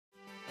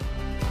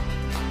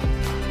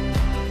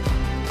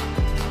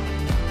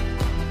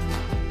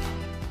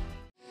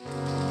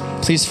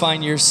Please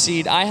find your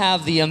seat. I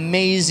have the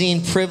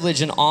amazing privilege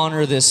and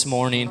honor this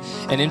morning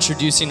in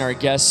introducing our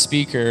guest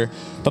speaker.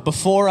 But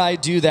before I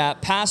do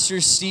that,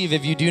 Pastor Steve,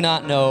 if you do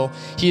not know,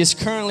 he is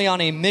currently on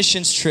a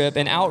missions trip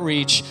and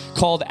outreach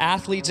called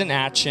Athletes in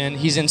Action.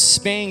 He's in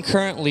Spain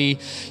currently.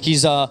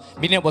 He's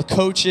meeting up with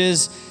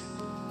coaches,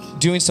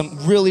 doing some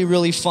really,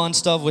 really fun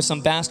stuff with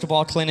some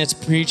basketball clinics,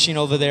 preaching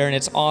over there, and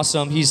it's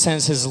awesome. He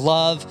sends his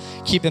love.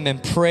 Keep him in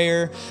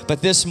prayer.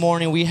 But this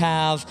morning we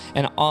have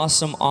an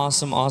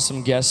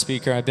awesome guest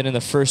speaker. I've been in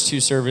the first two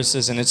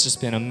services, and it's just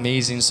been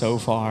amazing so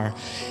far.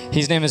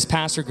 His name is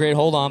Pastor Gregg.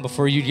 Hold on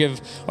before you give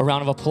a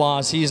round of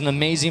applause. He's an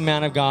amazing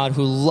man of God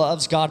who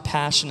loves God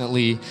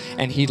passionately,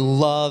 and he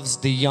loves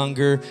the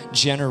younger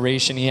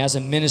generation. He has a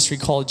ministry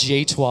called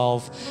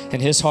J12,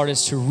 and his heart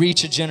is to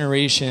reach a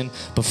generation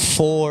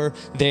before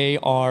they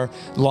are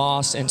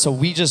lost. And so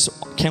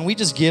can we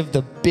just give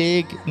the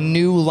big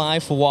New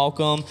Life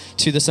welcome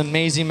to this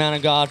amazing man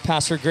of God,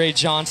 Pastor Gregg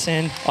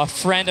Johnson, a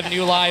friend of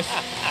New Life.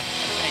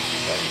 Thank you,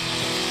 buddy.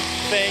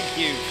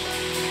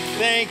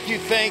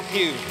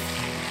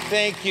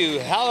 Thank you.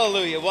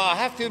 Hallelujah. Well, I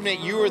have to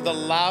admit, you were the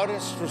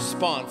loudest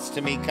response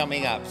to me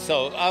coming up.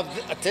 So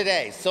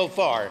today, so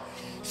far,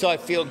 so I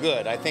feel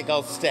good. I think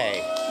I'll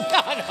stay.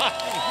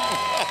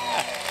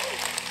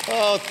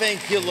 Oh,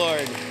 thank you,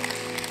 Lord.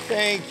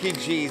 Thank you,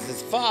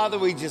 Jesus. Father,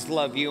 we just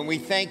love you, and we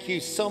thank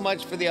you so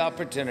much for the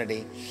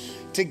opportunity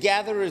to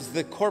gather as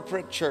the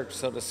corporate church,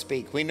 so to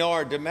speak. We know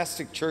our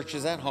domestic church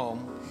is at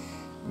home,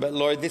 but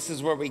Lord, this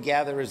is where we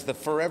gather as the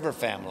forever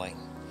family.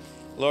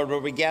 Lord, where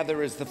we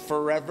gather as the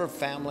forever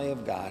family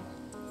of God.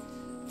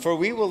 For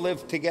we will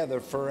live together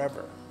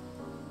forever.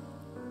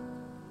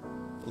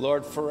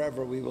 Lord,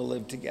 forever we will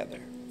live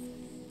together,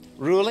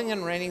 ruling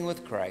and reigning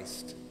with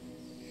Christ.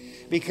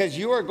 Because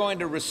you are going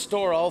to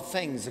restore all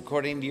things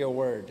according to your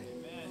word.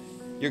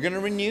 Amen. You're going to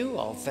renew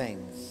all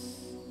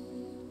things.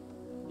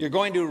 You're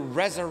going to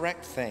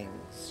resurrect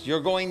things.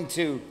 You're going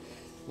to,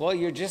 well,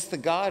 you're just the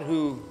God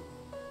who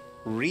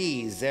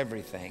rees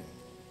everything.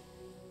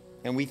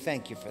 And we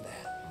thank you for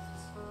that.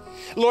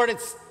 Lord,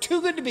 it's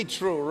too good to be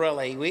true,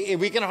 really.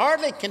 We can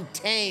hardly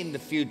contain the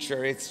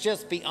future. It's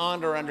just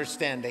beyond our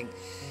understanding.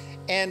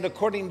 And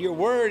according to your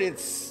word,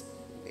 it's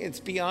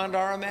beyond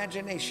our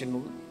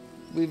imagination.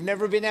 We've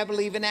never been able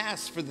to even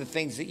ask for the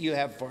things that you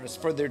have for us,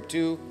 for they're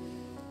too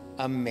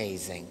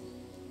amazing.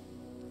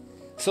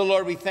 So,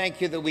 Lord, we thank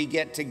you that we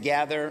get to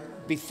gather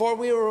before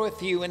we were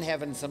with you in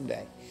heaven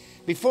someday.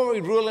 Before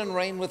we rule and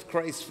reign with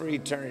Christ for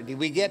eternity,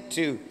 we get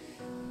to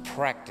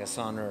practice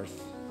on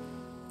earth.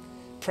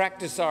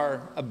 Practice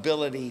our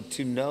ability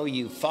to know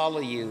you, follow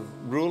you,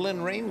 rule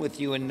and reign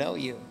with you, and know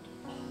you.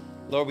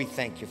 Lord, we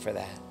thank you for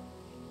that.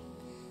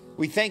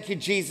 We thank you,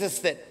 Jesus,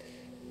 that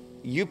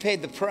you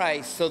paid the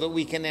price so that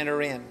we can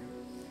enter in.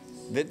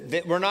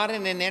 That we're not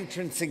in an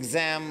entrance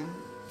exam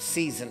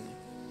season,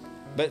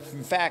 but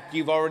in fact,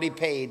 you've already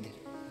paid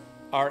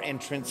our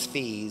entrance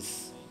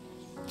fees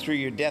through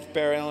your death,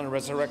 burial, and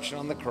resurrection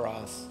on the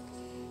cross.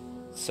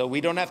 So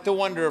we don't have to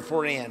wonder if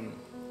we're in.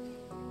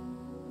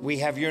 We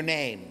have your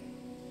name.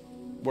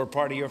 We're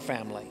part of your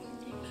family.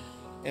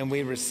 And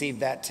we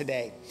receive that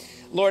today.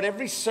 Lord,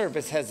 every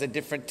service has a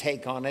different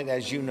take on it.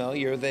 As you know,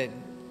 you're the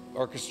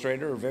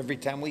orchestrator of every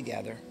time we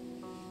gather.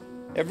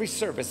 Every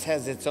service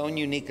has its own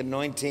unique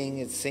anointing,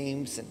 it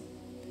seems.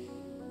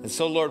 And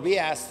so, Lord, we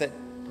ask that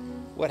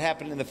what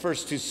happened in the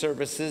first two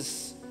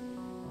services,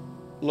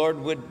 Lord,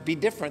 would be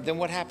different than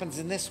what happens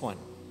in this one.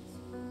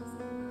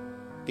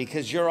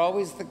 Because you're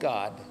always the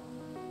God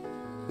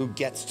who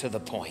gets to the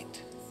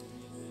point.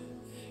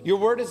 Your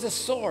word is a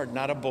sword,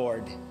 not a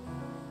board.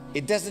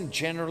 It doesn't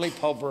generally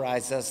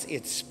pulverize us.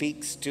 It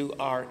speaks to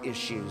our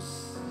issues.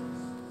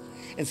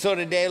 And so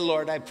today,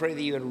 Lord, I pray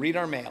that you would read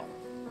our mail,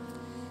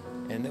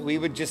 and that we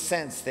would just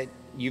sense that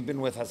you've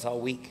been with us all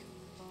week.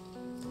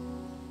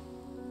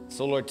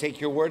 So, Lord, take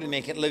your word and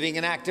make it living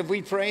and active,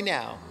 we pray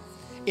now.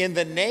 In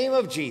the name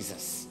of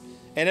Jesus.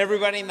 And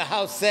everybody in the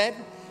house said,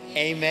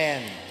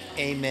 amen.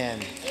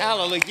 Amen.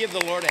 Hallelujah. Give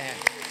the Lord a hand.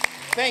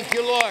 Thank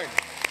you, Lord.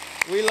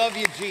 We love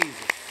you, Jesus.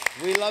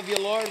 We love you,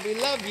 Lord. We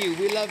love you.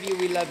 We love you.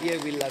 We love you.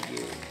 We love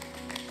you.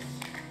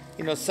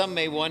 You know, some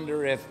may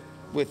wonder if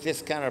with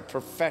this kind of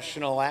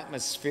professional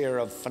atmosphere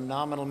of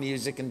phenomenal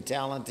music and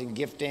talent and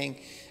gifting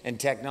and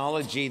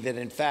technology, that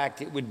in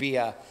fact it would be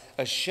a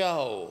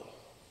show.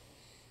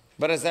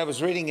 But as I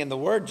was reading in the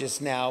word just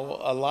now,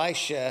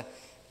 Elisha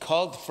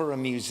called for a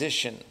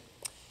musician,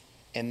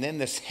 and then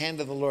this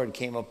hand of the Lord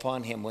came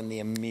upon him when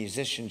the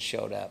musician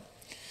showed up.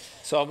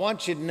 So I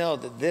want you to know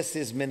that this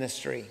is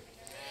ministry,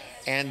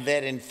 and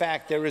that in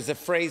fact there is a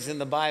phrase in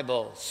the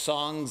Bible,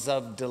 songs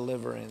of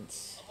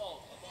deliverance.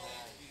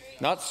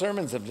 Not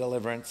sermons of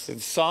deliverance,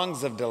 it's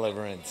songs of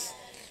deliverance.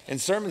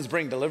 And sermons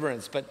bring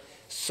deliverance, but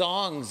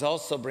songs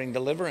also bring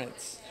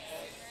deliverance.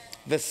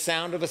 The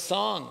sound of a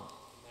song,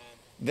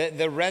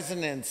 the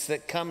resonance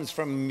that comes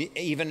from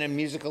even a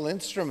musical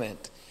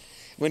instrument.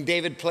 When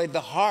David played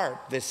the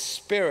harp, the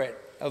Spirit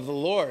of the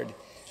Lord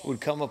would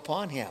come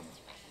upon him.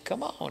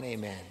 Come on,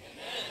 amen.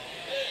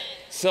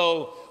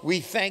 So we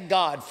thank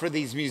God for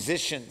these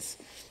musicians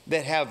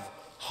that have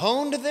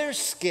honed their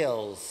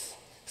skills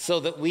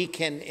so that we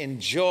can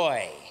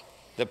enjoy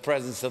the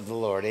presence of the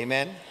Lord.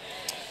 Amen?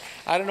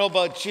 I don't know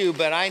about you,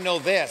 but I know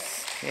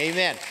this.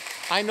 Amen.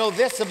 I know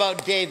this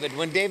about David.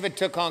 When David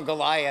took on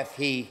Goliath,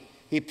 he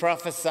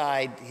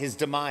prophesied his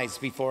demise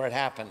before it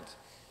happened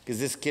because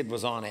this kid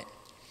was on it.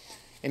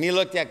 And he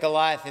looked at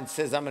Goliath and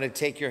says, I'm going to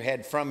take your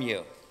head from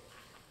you.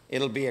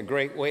 It'll be a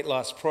great weight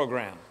loss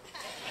program.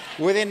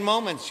 Within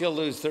moments, you'll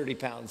lose 30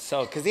 pounds.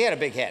 So, because he had a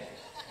big head.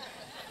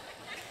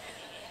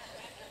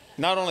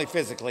 Not only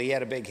physically, he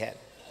had a big head.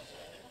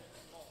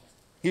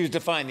 He was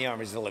defying the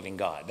armies of the living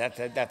God.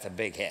 That's a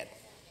big head.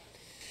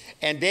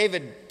 And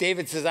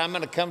David says, I'm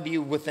going to come to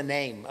you with the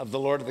name of the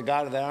Lord, of the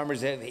God of the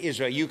armies of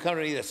Israel. You come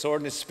to me with a sword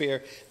and a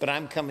spear, but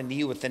I'm coming to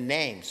you with the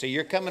name. So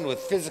you're coming with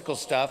physical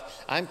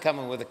stuff. I'm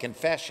coming with a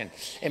confession.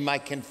 And my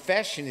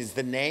confession is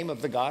the name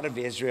of the God of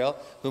Israel,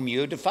 whom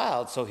you have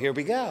defiled. So here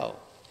we go.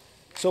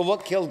 So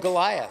what killed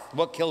Goliath?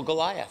 What killed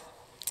Goliath?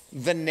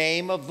 The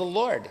name of the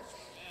Lord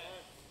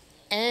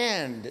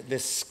and the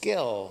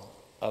skill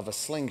of a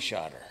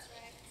slingshotter.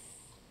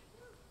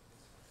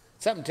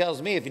 Something tells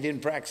me if he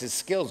didn't practice his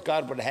skills,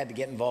 God would have had to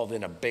get involved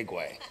in a big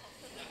way.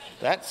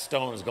 That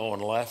stone's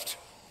going left.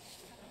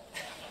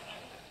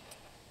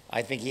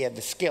 I think he had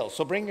the skill.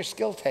 So bring your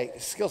skill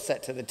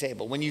set to the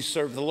table when you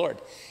serve the Lord.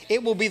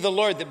 It will be the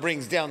Lord that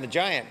brings down the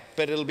giant,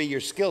 but it'll be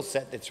your skill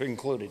set that's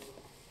included.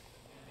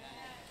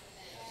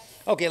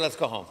 Okay, let's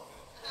go home.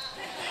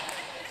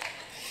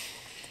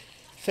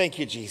 Thank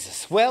you,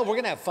 Jesus. Well, we're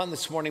going to have fun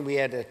this morning. We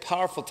had a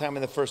powerful time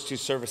in the first two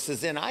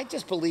services, and I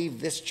just believe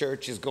this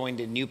church is going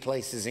to new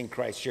places in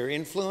Christ. Your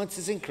influence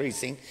is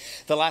increasing.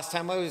 The last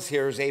time I was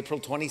here was April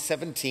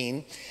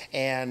 2017,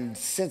 and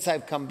since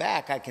I've come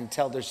back, I can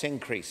tell there's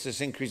increase. There's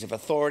increase of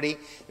authority.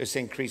 There's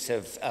increase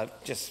of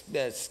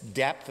just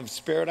depth of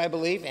spirit, I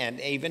believe,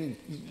 and even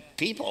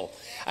people.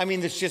 I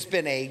mean, there's just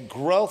been a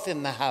growth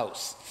in the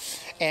house,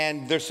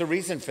 and there's a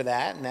reason for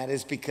that, and that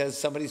is because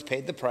somebody's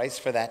paid the price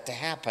for that to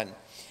happen.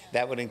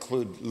 That would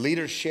include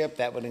leadership.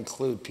 That would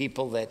include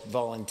people that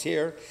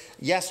volunteer.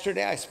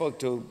 Yesterday, I spoke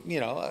to,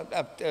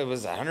 it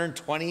was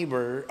 120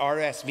 were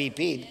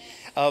RSVP'd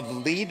of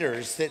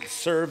leaders that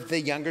serve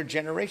the younger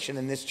generation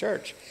in this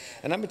church.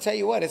 And I'm going to tell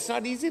you what, it's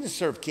not easy to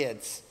serve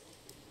kids.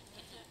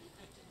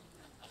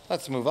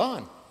 Let's move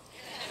on.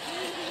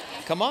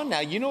 Come on now,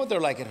 you know what they're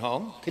like at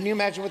home. Can you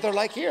imagine what they're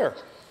like here?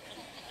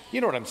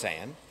 You know what I'm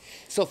saying.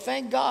 So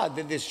thank God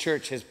that this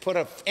church has put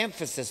an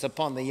emphasis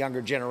upon the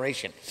younger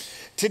generation.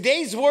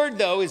 Today's word,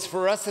 though, is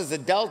for us as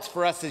adults,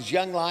 for us as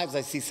young lives.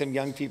 I see some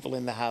young people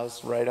in the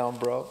house. Right on,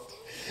 bro.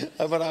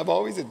 But I'm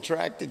always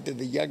attracted to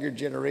the younger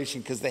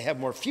generation because they have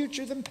more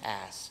future than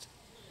past.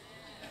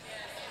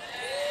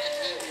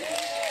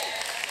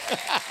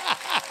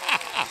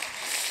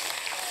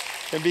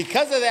 And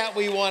because of that,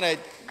 we want to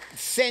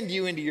send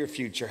you into your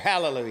future.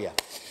 Hallelujah.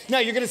 Now,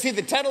 you're going to see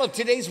the title of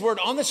today's word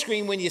on the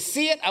screen. When you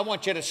see it, I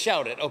want you to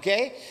shout it,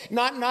 okay?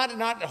 Not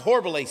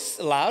horribly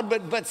loud,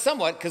 but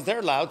somewhat, because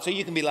they're loud, so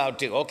you can be loud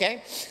too,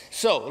 okay?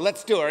 So,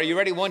 let's do it. Are you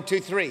ready? 1,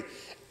 2, 3.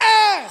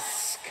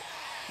 Ask!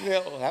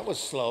 Oh, that was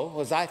slow.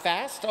 Was I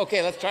fast?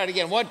 Okay, let's try it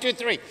again. 1, 2,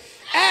 3.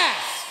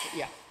 Ask!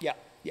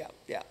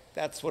 Yeah.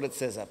 That's what it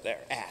says up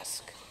there.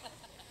 Ask.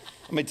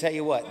 Let me tell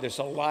you what. There's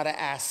a lot of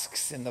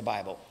asks in the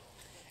Bible.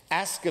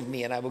 Ask of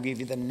me, and I will give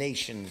you the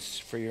nations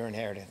for your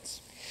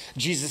inheritance.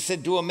 Jesus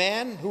said to a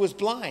man who was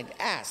blind,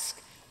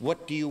 ask,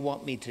 what do you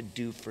want me to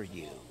do for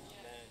you?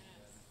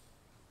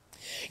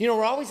 You know,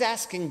 we're always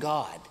asking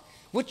God,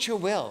 what's your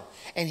will?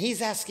 And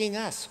he's asking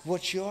us,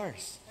 what's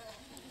yours?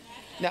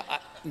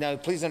 Now,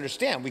 please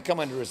understand, we come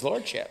under his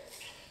lordship,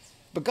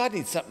 but God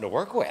needs something to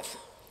work with.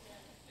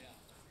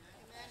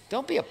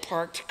 Don't be a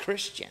parked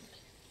Christian.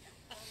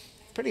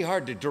 Pretty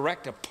hard to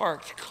direct a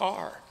parked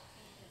car.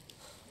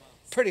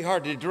 Pretty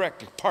hard to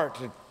direct a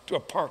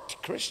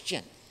parked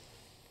Christian.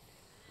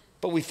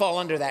 But we fall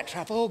under that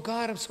trap. Oh,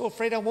 God, I'm so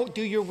afraid I won't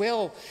do your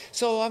will,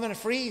 so I'm going to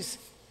freeze.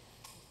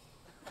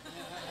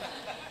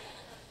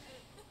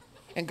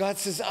 And God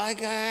says,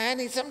 I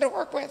need something to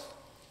work with.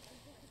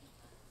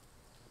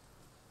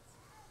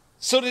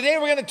 So today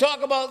we're going to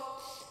talk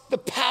about the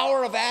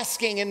power of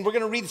asking, and we're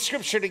going to read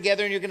scripture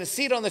together, and you're going to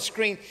see it on the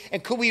screen.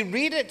 And could we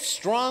read it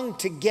strong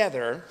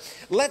together?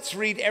 Let's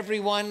read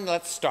everyone.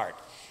 Let's start.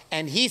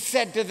 And he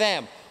said to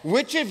them,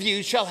 which of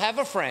you shall have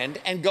a friend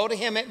and go to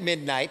him at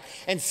midnight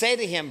and say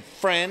to him,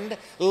 friend,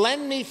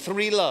 lend me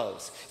 3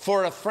 loaves,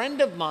 for a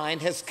friend of mine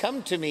has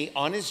come to me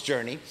on his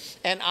journey,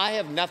 and I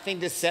have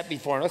nothing to set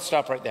before him. Let's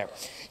stop right there.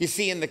 You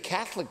see, in the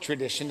Catholic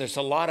tradition, there's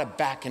a lot of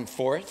back and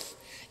forth,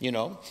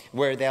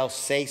 where they'll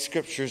say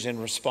scriptures in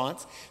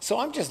response. So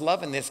I'm just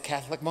loving this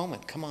Catholic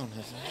moment. Come on.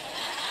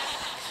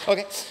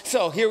 Okay,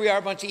 so here we are,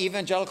 a bunch of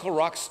evangelical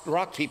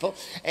rock people,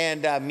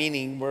 and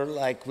meaning we're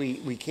like,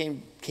 we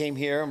came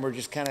here and we're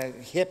just kind of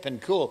hip and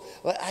cool.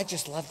 Well, I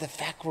just love the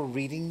fact we're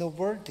reading the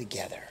word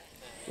together.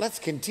 Let's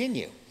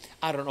continue.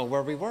 I don't know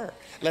where we were.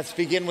 Let's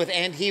begin with,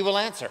 and he will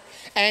answer.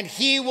 And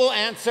he will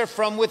answer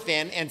from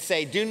within and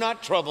say, do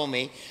not trouble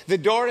me. The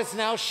door is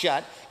now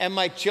shut, and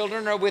my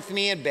children are with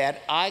me in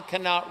bed. I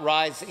cannot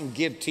rise and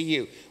give to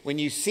you. When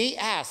you see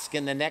ask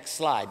in the next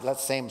slide,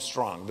 let's say them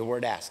strong, the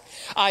word ask.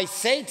 I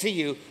say to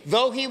you,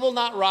 though he will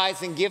not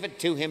rise and give it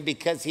to him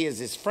because he is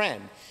his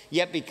friend,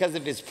 yet because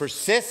of his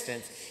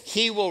persistence,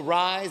 he will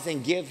rise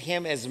and give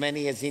him as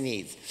many as he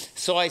needs.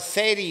 So I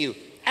say to you,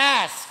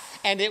 ask,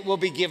 and it will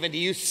be given to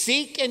you.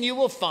 Seek, and you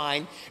will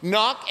find.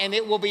 Knock, and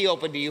it will be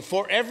opened to you.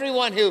 For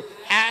everyone who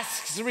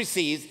asks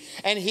receives,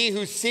 and he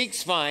who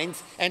seeks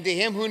finds, and to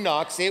him who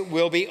knocks it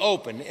will be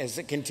open. As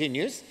it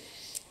continues,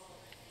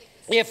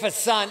 if a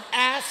son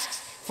asks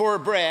for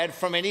bread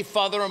from any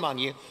father among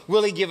you,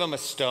 will he give him a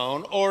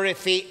stone? Or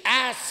if he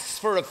asks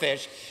for a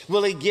fish,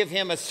 will he give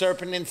him a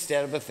serpent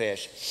instead of a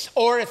fish?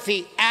 Or if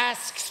he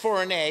asks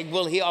for an egg,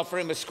 will he offer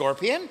him a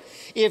scorpion?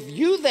 If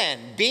you then,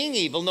 being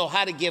evil, know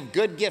how to give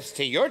good gifts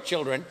to your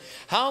children,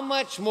 how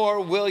much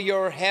more will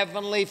your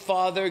heavenly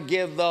Father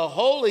give the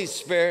Holy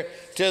Spirit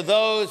to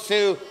those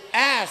who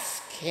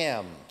ask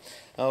him?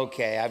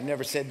 Okay, I've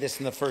never said this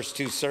in the first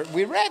two sermons.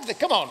 We read the,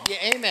 come on,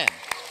 yeah, amen.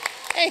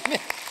 Amen.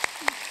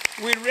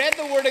 We read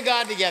the Word of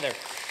God together.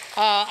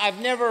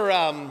 I've never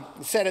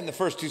said it in the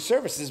first two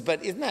services,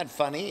 but isn't that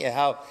funny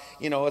how,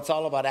 it's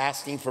all about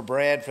asking for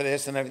bread for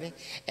this and everything.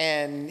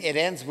 And it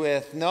ends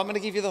with, no, I'm going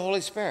to give you the Holy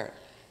Spirit.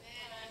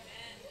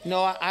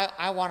 No,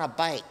 I want a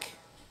bike.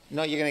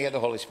 No, you're going to get the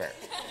Holy Spirit.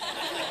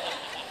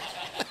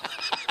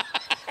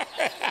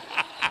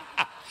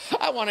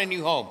 I want a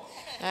new home.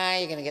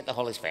 You're going to get the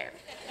Holy Spirit.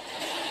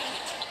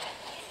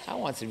 I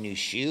want some new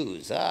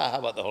shoes. How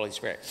about the Holy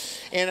Spirit?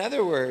 In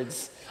other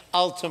words,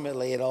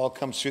 ultimately, it all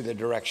comes through the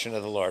direction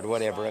of the Lord,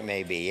 whatever it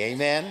may be.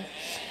 Amen?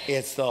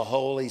 It's the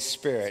Holy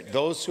Spirit.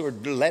 Those who are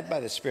led by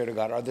the Spirit of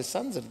God are the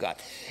sons of God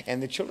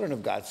and the children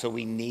of God. So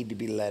we need to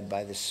be led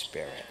by the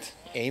Spirit.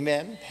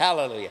 Amen?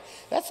 Hallelujah.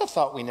 That's a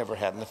thought we never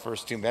had in the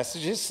first two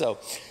messages. So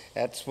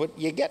that's what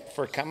you get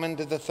for coming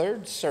to the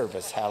third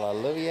service.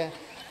 Hallelujah.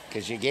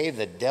 Because you gave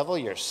the devil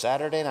your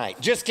Saturday night.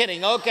 Just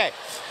kidding. Okay.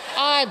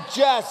 I'm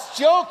just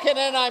joking,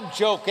 and I'm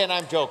joking.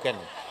 I'm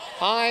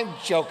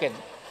joking.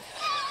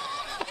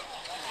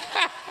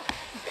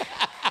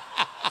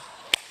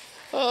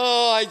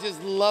 Oh, I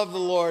just love the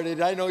Lord,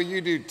 and I know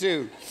you do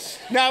too.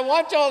 Now, I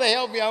want y'all to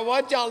help me. I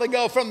want y'all to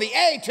go from the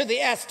A to the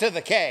S to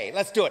the K.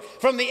 Let's do it.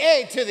 From the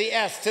A to the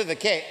S to the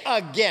K.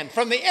 Again.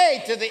 From the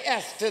A to the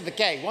S to the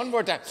K. One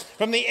more time.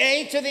 From the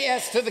A to the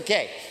S to the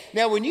K.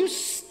 Now, when you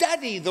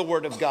study the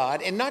Word of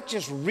God and not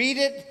just read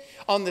it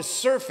on the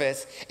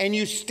surface, and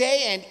you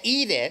stay and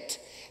eat it,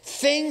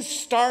 things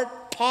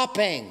start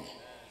popping.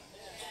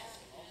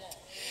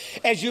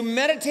 As you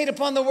meditate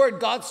upon the Word,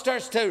 God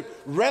starts to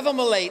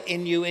revelate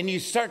in you, and you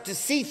start to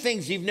see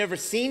things you've never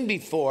seen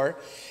before,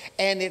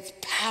 and it's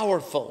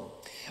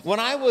powerful. When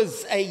I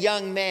was a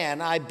young man,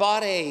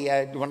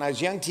 when I was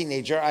a young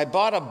teenager, I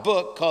bought a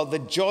book called The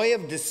Joy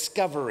of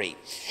Discovery.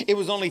 It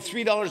was only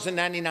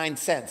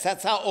 $3.99.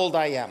 That's how old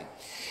I am.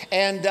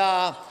 And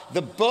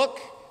the book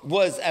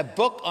was a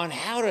book on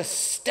how to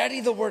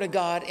study the Word of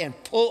God and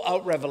pull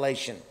out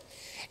revelation.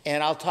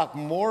 And I'll talk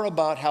more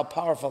about how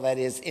powerful that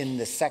is in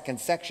the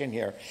second section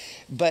here.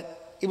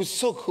 But it was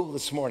so cool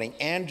this morning.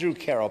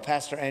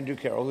 Pastor Andrew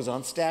Carroll, who's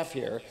on staff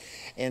here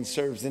and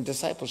serves in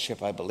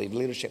discipleship, I believe,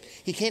 leadership.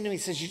 He came to me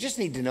and says, you just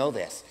need to know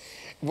this.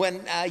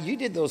 When you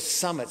did those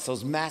summits,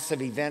 those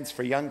massive events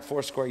for young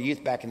Foursquare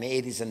youth back in the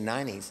 80s and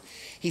 90s,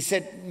 he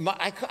said,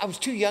 I was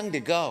too young to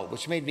go,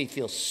 which made me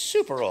feel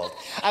super old.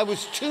 I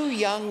was too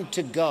young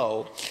to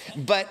go,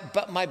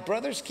 but my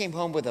brothers came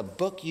home with a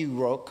book you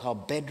wrote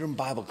called Bedroom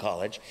Bible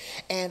College,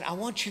 and I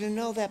want you to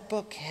know that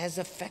book has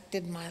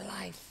affected my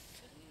life.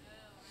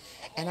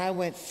 And I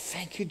went,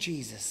 thank you,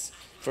 Jesus,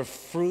 for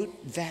fruit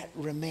that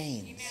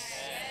remains.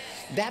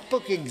 That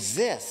book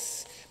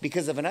exists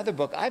because of another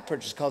book I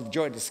purchased called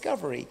Joy of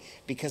Discovery,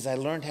 because I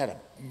learned how to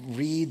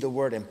read the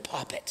Word and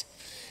pop it.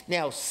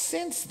 Now,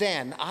 since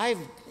then, I've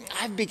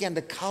begun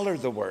to color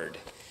the Word.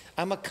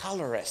 I'm a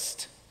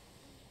colorist.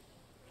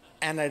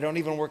 And I don't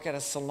even work at a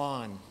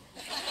salon.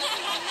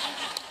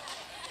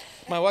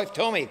 My wife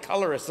told me,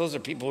 colorists, those are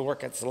people who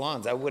work at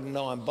salons. I wouldn't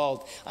know I'm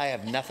bald. I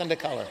have nothing to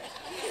color.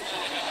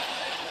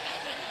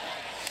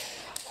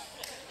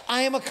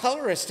 I am a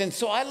colorist, and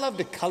so I love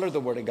to color the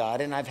Word of God,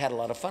 and I've had a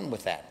lot of fun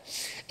with that.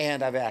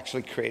 And I've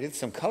actually created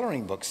some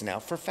coloring books now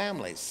for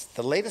families.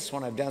 The latest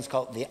one I've done is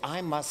called the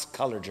I Must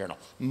Color Journal.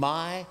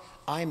 My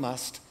I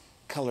Must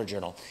Color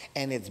Journal.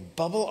 And it's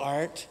bubble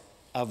art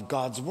of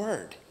God's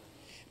Word.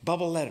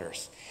 Bubble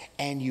letters.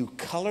 And you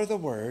color the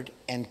Word,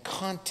 and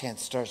content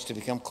starts to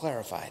become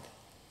clarified.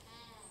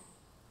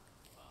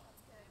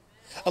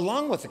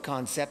 Along with the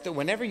concept that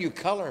whenever you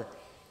color,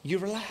 you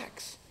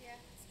relax.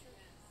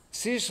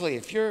 Seriously,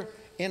 if you're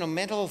in a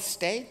mental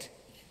state,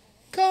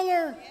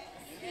 color.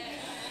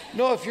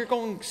 No, if you're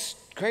going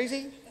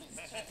crazy,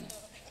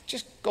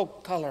 just go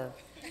color.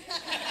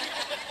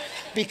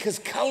 Because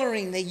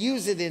coloring, they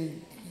use it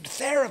in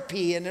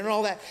therapy and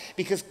all that,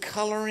 because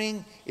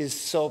coloring is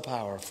so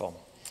powerful.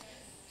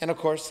 And of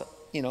course,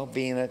 you know,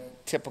 being a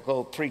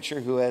typical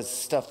preacher who has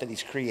stuff that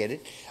he's created,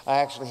 I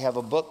actually have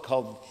a book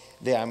called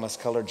the I Must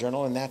Color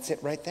Journal, and that's it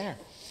right there.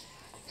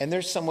 And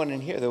there's someone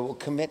in here that will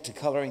commit to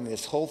coloring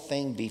this whole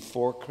thing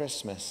before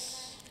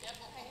Christmas.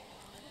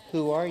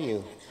 Who are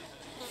you?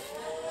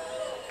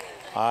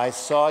 I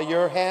saw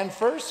your hand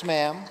first,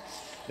 ma'am.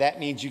 That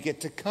means you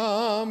get to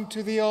come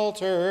to the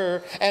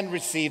altar and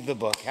receive the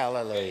book.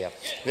 Hallelujah.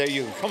 There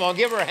you go. Come on,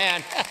 give her a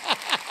hand.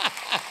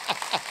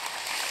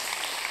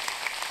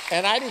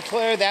 And I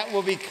declare that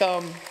will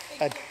become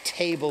a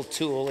table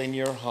tool in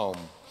your home.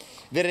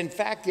 That in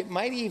fact, it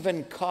might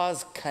even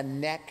cause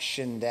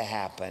connection to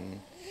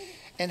happen.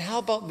 And how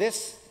about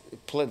this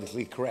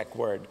politically correct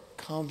word?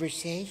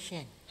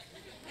 Conversation.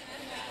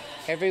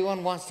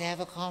 Everyone wants to have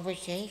a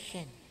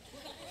conversation.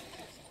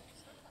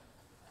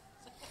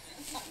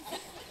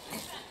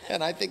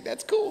 And I think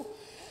that's cool.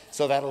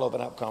 So that'll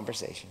open up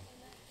conversation.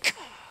 Thank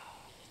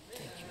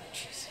you,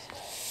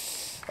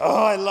 Jesus.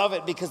 Oh, I love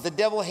it because the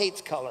devil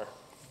hates color.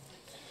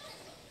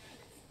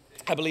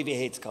 I believe he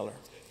hates color.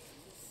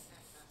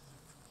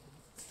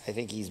 I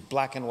think he's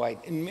black and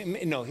white.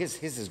 No,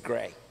 his is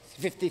gray.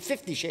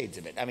 50 shades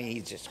of it. I mean,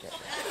 he's just gray.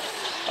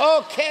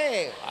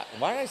 Okay.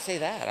 Why did I say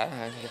that? I don't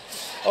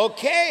know.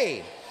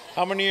 Okay.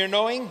 How many are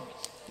knowing?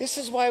 This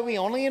is why we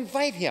only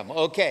invite him.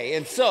 Okay.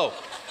 And so,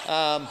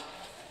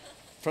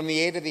 from the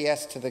A to the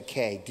S to the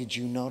K, did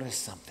you notice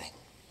something?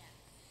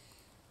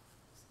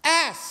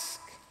 Ask,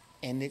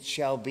 and it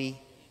shall be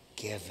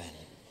given.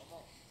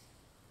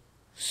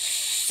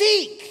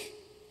 Seek,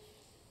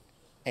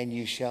 and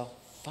you shall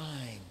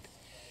find.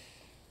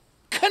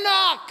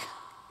 Knock.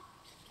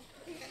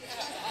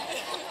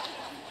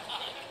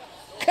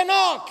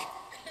 Knock.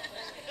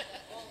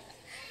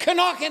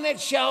 Knock, and it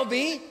shall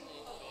be.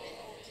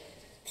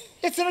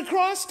 It's an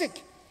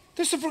acrostic.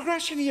 There's a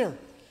progression here.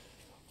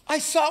 I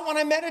saw it when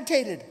I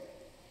meditated.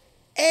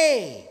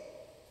 A,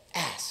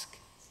 ask.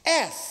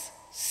 S,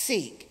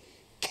 seek.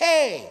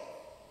 K,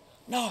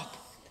 knock.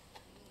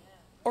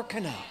 Or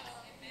knock.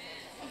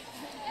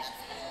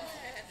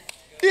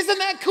 Isn't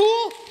that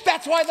cool?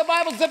 That's why the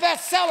Bible's the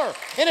bestseller.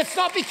 And it's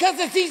not because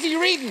it's easy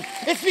reading.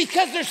 It's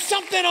because there's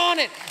something on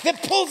it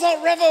that pulls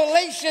out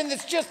revelation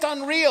that's just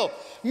unreal.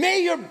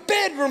 May your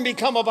bedroom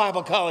become a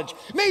Bible college.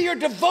 May your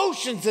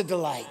devotions a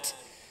delight.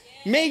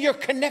 May your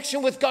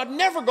connection with God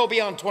never go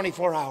beyond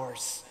 24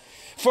 hours.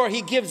 For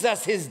he gives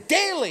us his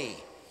daily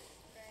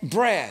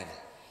bread,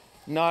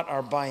 not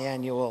our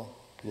biannual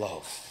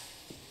loaf.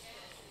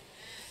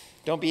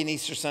 Don't be an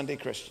Easter Sunday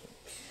Christian.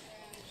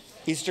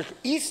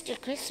 Easter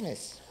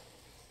Christmas.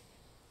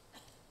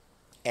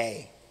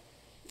 A,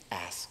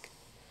 ask.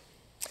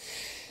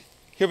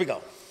 Here we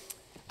go.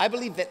 I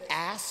believe that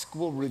ask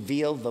will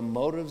reveal the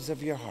motives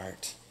of your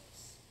heart.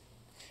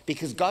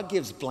 Because God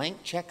gives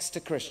blank checks to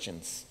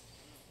Christians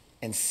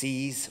and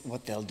sees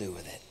what they'll do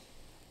with it.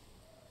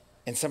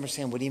 And some are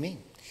saying, what do you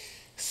mean?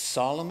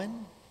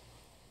 Solomon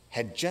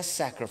had just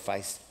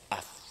sacrificed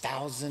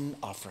 1,000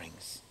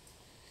 offerings.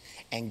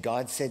 And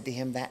God said to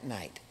him that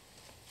night,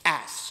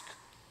 ask.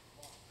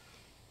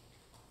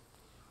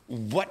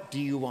 What do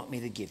you want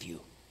me to give you?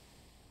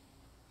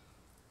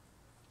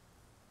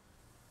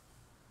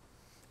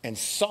 And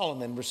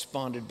Solomon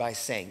responded by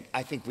saying,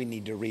 I think we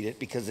need to read it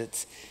because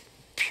it's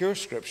pure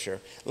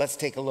scripture. Let's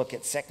take a look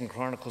at 2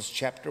 Chronicles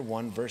chapter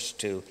 1, verse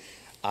 2.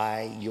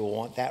 You'll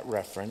want that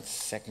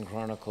reference, 2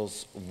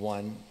 Chronicles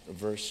 1,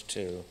 verse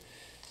 2.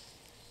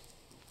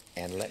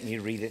 And let me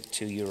read it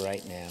to you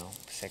right now.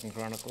 2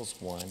 Chronicles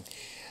 1.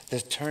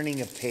 The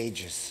turning of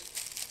pages,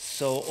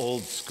 so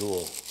old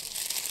school.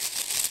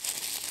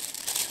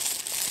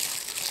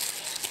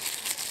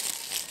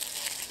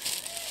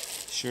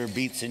 Sure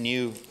beats a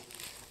new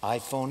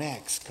iPhone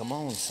X. Come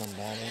on,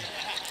 somebody.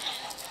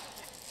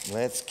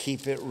 Let's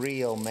keep it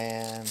real,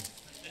 man.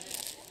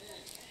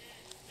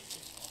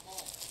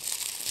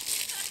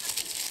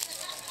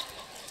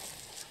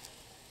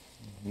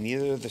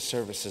 Neither of the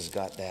services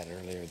got that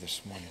earlier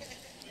this morning.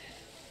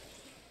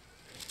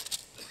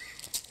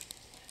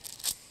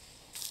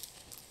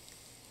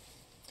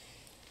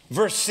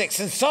 Verse 6,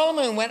 and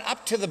Solomon went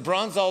up to the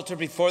bronze altar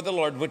before the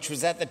Lord, which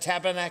was at the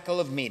tabernacle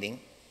of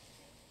meeting,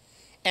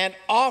 and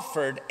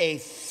offered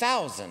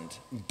 1,000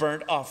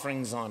 burnt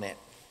offerings on it.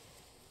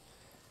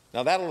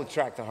 Now that'll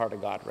attract the heart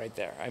of God right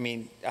there. I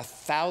mean,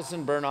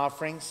 1,000 burnt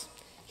offerings.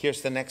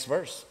 Here's the next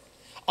verse.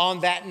 On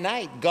that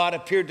night, God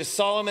appeared to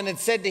Solomon and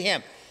said to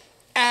him,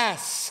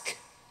 ask,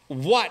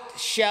 what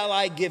shall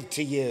I give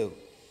to you?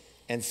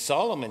 And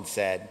Solomon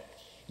said,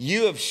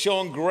 you have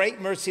shown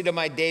great mercy to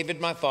my David,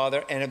 my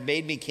father, and have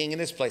made me king in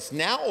his place.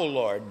 Now, O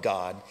Lord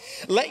God,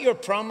 let your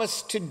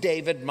promise to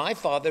David, my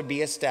father,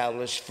 be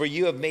established, for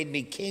you have made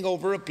me king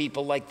over a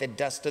people like the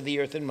dust of the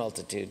earth in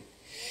multitude.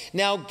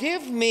 Now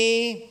give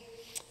me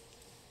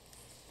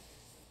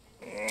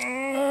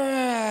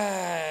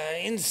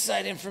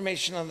inside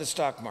information on the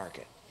stock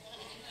market.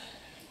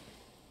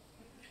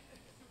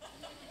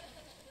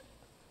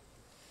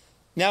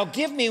 Now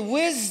give me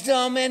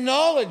wisdom and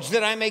knowledge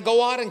that I may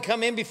go out and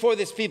come in before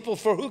this people,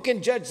 for who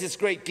can judge this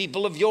great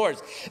people of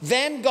yours?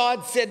 Then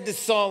God said to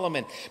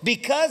Solomon,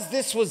 because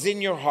this was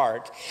in your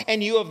heart,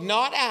 and you have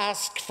not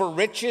asked for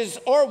riches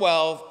or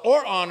wealth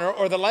or honor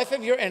or the life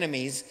of your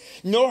enemies,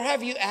 nor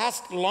have you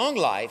asked long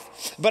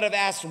life, but have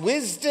asked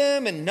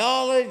wisdom and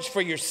knowledge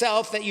for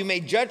yourself, that you may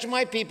judge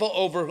my people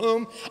over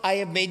whom I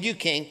have made you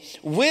king.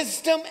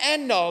 Wisdom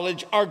and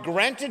knowledge are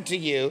granted to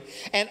you,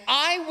 and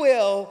I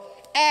will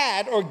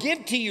add or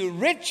give to you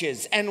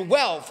riches and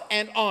wealth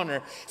and honor,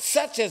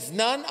 such as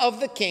none of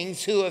the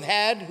kings who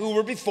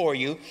were before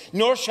you,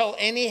 nor shall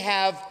any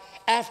have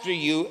after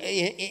you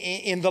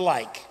in the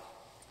like.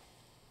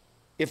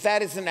 If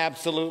that isn't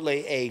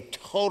absolutely a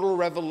total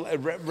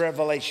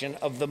revelation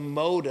of the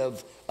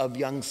motive of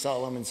young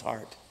Solomon's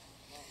heart.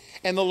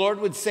 And the Lord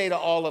would say to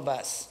all of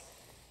us,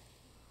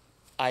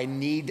 I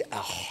need a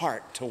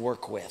heart to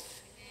work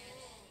with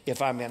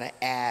if I'm going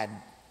to add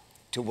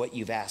to what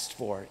you've asked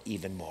for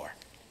even more.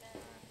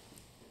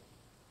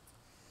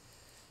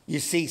 You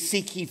see,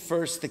 seek ye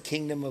first the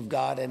kingdom of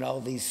God, and all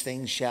these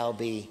things shall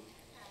be.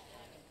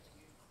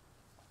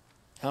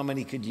 How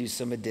many could use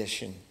some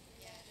addition?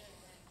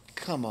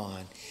 Come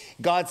on.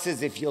 God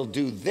says, if you'll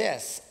do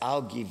this,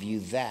 I'll give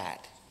you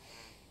that.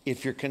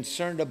 If you're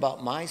concerned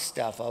about my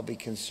stuff, I'll be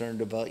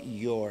concerned about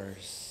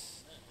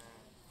yours.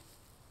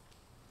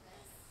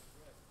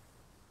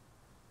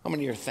 How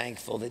many are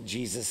thankful that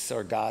Jesus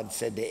or God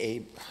said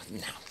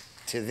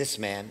to this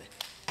man,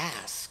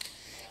 ask?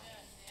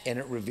 And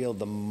it revealed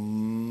the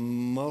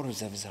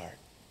motives of his heart.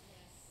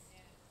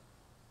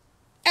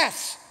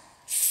 Ask,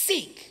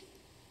 seek.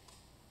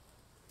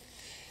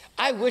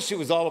 I wish it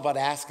was all about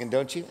asking,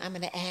 don't you? I'm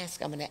going to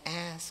ask, I'm going to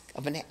ask,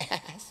 I'm going to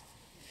ask.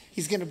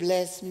 He's going to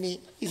bless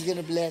me. He's going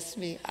to bless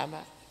me. I'm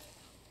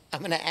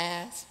going to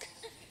ask.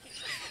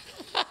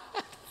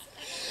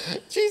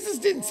 Jesus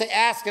didn't say,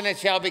 ask and it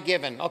shall be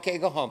given. Okay,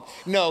 go home.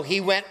 No, he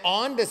went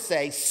on to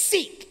say,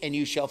 seek and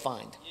you shall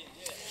find.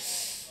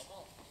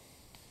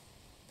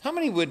 How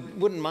many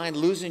wouldn't mind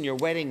losing your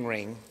wedding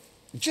ring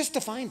just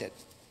to find it?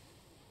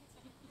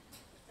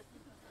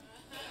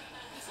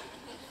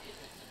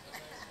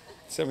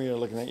 Some of you are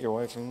looking at your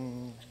wife.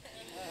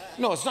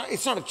 No,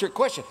 it's not a trick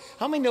question.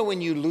 How many know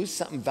when you lose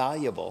something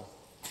valuable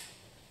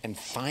and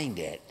find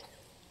it,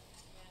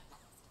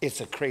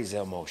 it's a crazy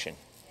emotion?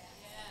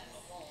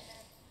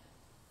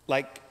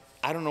 Like,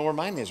 I don't know where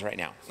mine is right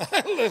now.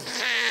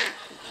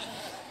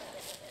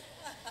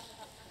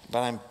 But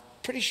I'm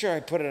pretty sure I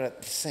put it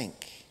at the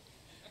sink.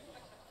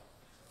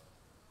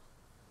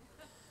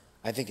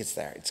 I think it's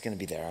there. It's going to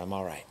be there. I'm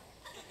all right.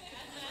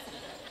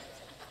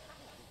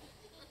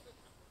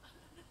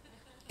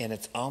 And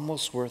it's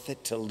almost worth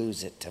it to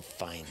lose it to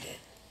find it.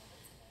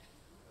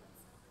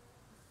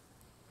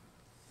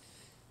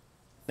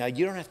 Now,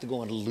 you don't have to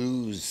go and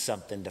lose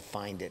something to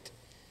find it.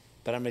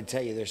 But I'm going to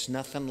tell you, there's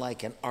nothing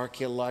like an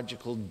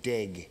archaeological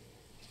dig.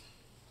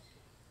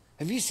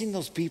 Have you seen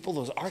those people,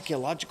 those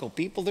archaeological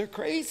people? They're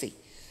crazy.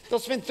 They'll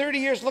spend 30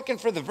 years looking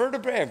for the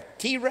vertebrae of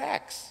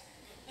T-Rex.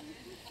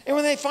 And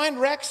when they find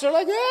Rex, they're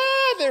like,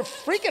 they're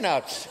freaking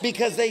out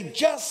because they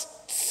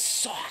just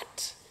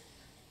sought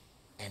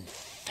and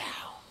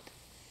found.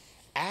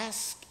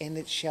 Ask and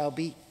it shall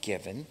be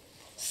given.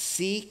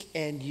 Seek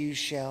and you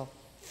shall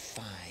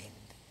find.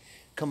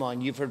 Come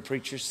on, you've heard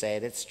preachers say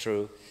it. It's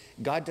true.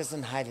 God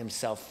doesn't hide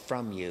himself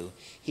from you.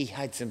 He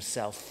hides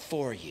himself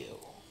for you.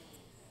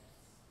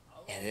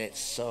 And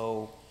it's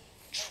so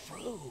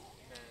true.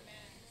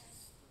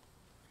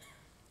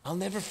 I'll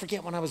never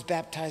forget when I was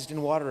baptized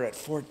in water at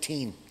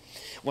 14.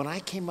 When I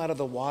came out of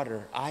the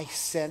water, I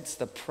sensed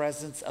the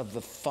presence of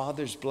the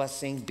Father's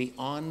blessing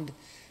beyond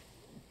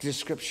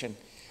description.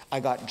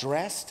 I got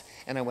dressed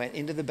and I went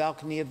into the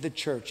balcony of the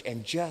church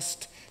and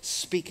just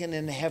speaking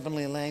in the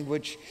heavenly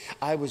language.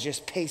 I was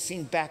just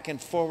pacing back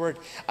and forward.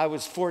 I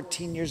was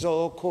 14 years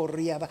old.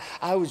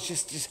 I was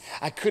just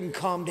I couldn't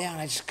calm down.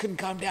 I just couldn't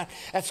calm down.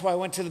 That's why I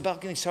went to the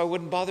balcony so I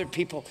wouldn't bother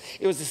people.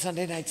 It was a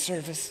Sunday night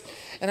service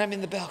and I'm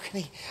in the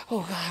balcony.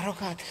 Oh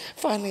God.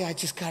 Finally, I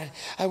just got it.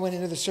 I went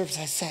into the service.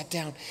 I sat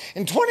down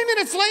and 20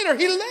 minutes later,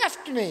 he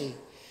left me.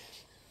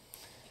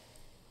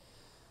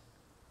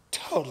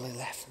 Totally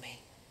left me.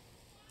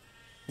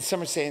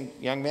 Some are saying,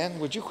 young man,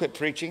 would you quit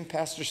preaching?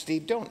 Pastor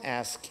Steve, don't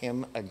ask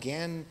him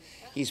again.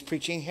 He's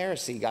preaching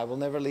heresy. God will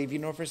never leave you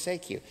nor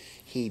forsake you.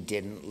 He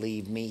didn't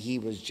leave me. He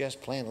was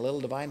just playing a little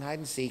divine hide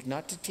and seek,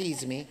 not to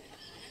tease me,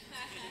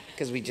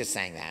 because we just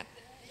sang that.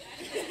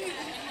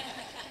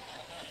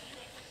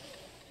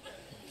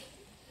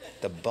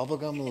 The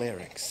bubblegum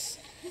lyrics.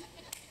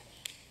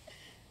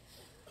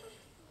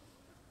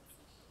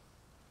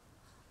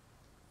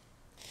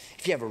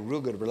 If you have a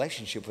real good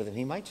relationship with him,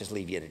 he might just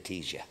leave you to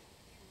tease you.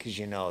 Because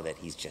you know that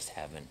he's just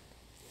having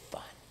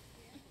fun.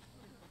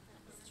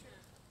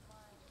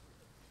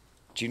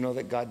 Do you know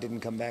that God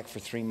didn't come back for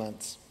 3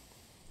 months?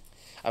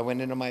 I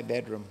went into my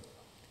bedroom.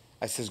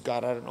 I says,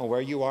 God, I don't know where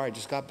you are. I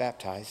just got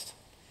baptized.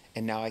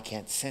 And now I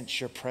can't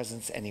sense your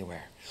presence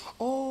anywhere.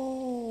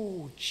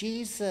 Oh,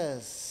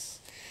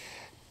 Jesus,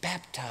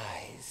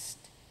 baptized.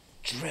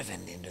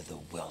 driven into the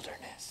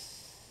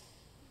wilderness.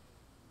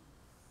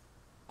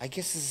 I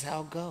guess this is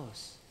how it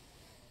goes.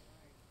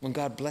 When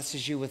God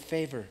blesses you with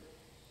favor,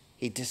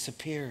 he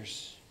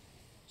disappears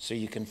so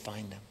you can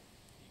find him.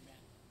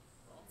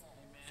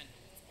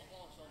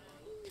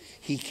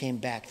 He came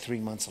back 3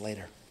 months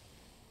later.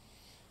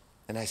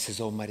 And I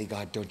says, Almighty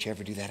God, don't you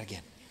ever do that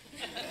again.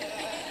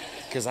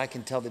 Because I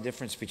can tell the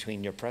difference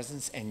between your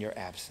presence and your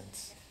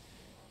absence.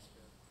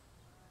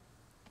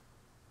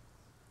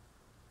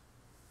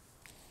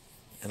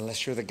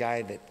 Unless you're the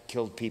guy that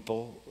killed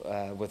people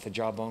with a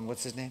jawbone,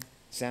 what's his name?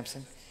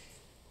 Samson?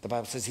 The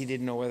Bible says he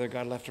didn't know whether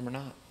God left him or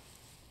not.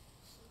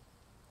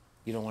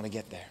 You don't want to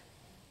get there.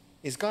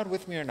 Is God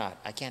with me or not?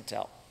 I can't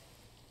tell.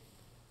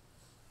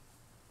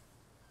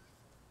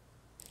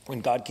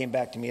 When God came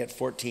back to me at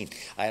 14,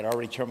 I had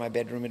already turned my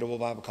bedroom into a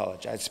Bible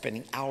college. I was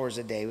spending hours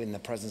a day in the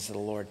presence of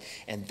the Lord.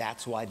 And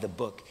that's why the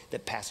book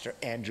that Pastor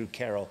Andrew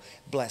Carroll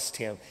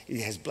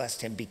has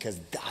blessed him, because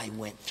I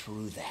went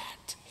through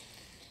that.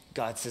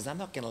 God says, I'm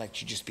not going to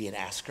let you just be an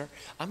asker.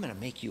 I'm going to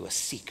make you a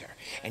seeker.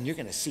 And you're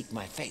going to seek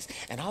my face.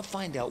 And I'll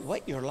find out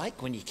what you're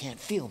like when you can't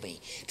feel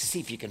me, to see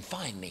if you can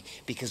find me.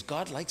 Because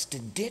God likes to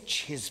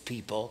ditch his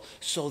people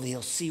so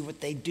they'll see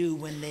what they do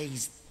when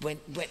he's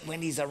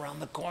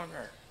around the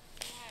corner.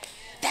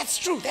 That's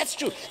true. That's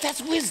true.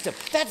 That's wisdom.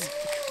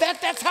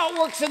 That's how it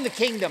works in the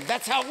kingdom.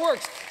 That's how it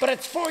works. But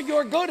it's for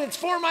your good. It's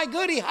for my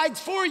good. He hides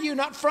for you,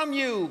 not from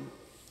you.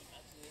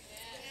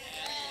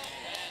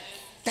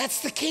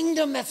 That's the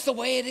kingdom. That's the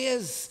way it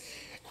is.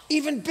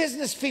 Even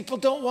business people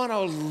don't want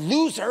a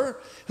loser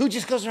who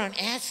just goes around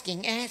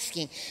asking.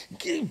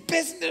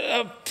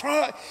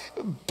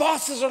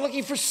 Bosses are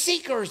looking for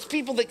seekers,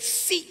 people that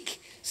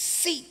seek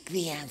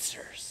the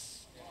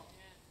answers.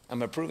 I'm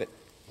going to prove it.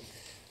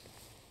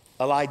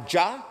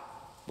 Elijah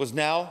was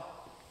now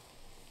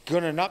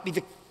going to not be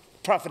the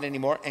prophet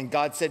anymore. And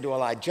God said to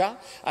Elijah,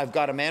 I've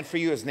got a man for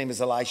you. His name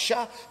is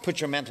Elisha. Put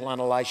your mantle on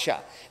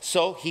Elisha.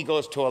 So he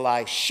goes to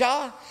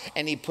Elisha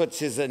and he puts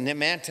his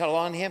mantle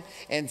on him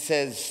and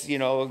says, you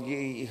know,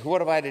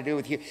 what have I to do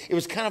with you? It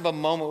was kind of a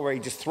moment where he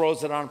just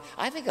throws it on him.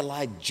 I think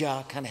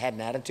Elijah kind of had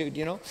an attitude,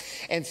 you know.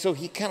 And so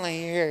he kind of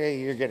like,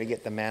 you're going to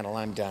get the mantle.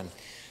 I'm done.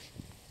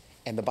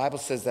 And the Bible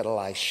says that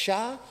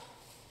Elisha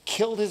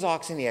killed his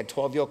oxen. He had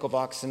 12 yoke of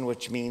oxen,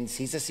 which means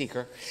he's a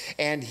seeker.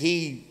 And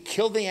he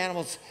killed the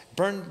animals,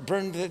 burned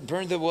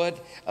the wood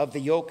of the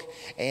yoke,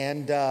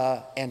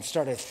 and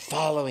started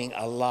following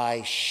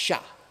Elisha.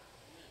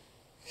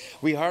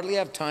 We hardly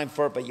have time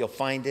for it, but you'll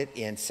find it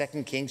in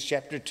 2 Kings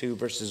chapter 2,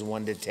 verses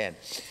 1 to 10.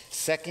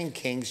 2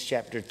 Kings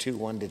chapter 2,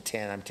 1 to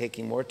 10. I'm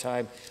taking more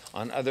time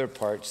on other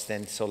parts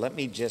than, so let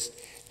me just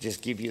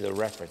give you the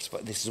reference.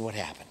 But this is what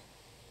happened.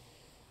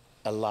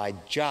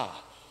 Elijah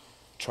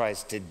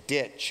tries to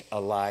ditch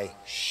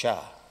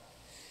Elisha.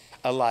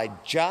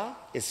 Elijah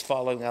is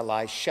following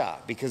Elisha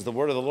because the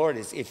word of the Lord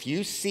is, if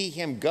you see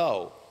him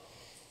go,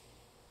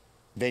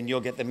 then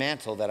you'll get the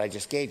mantle that I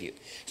just gave you.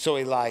 So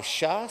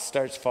Elisha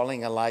starts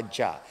following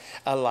Elijah.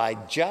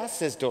 Elijah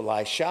says to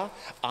Elisha,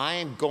 I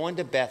am going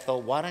to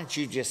Bethel. Why don't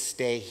you just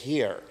stay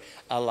here?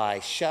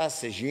 Elisha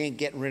says, you ain't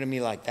getting rid of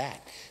me like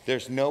that.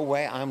 There's no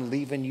way I'm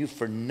leaving you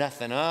for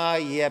nothing. Oh,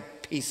 yeah,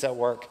 piece of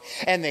work.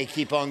 And they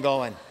keep on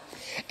going.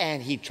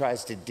 And he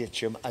tries to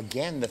ditch him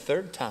again the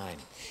third time.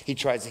 He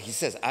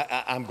says,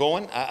 I'm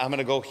going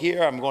to go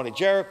here. I'm going to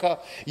Jericho.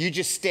 You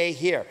just stay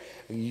here.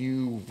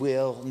 You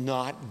will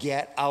not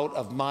get out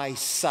of my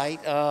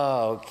sight.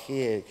 Oh,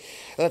 kid,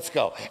 let's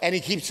go. And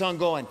he keeps on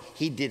going.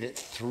 He did it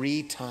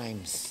 3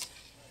 times.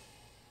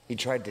 He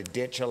tried to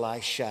ditch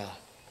Elisha.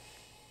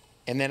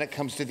 And then it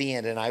comes to the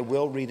end, and I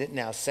will read it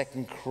now. 2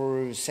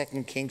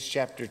 Kings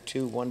chapter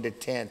 2, 1 to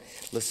 10.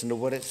 Listen to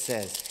what it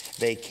says.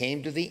 They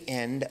came to the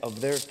end of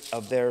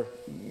their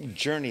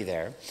journey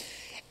there.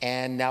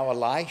 And now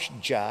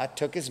Elijah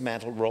took his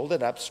mantle, rolled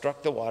it up,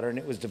 struck the water, and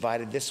it was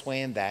divided this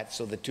way and that.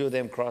 So the two of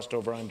them crossed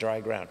over on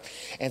dry ground.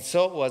 And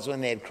so it was when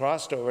they had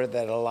crossed over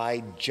that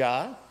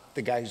Elijah,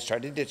 the guy who's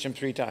tried to ditch him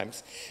 3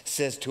 times,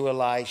 says to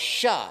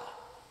Elisha,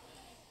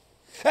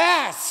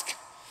 ask!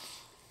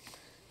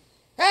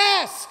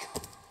 Ask!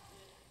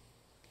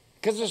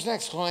 Because there's an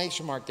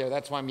exclamation mark there.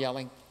 That's why I'm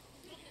yelling.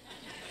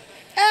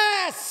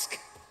 Ask!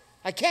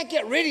 I can't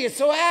get rid of you,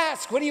 so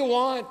ask. What do you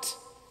want?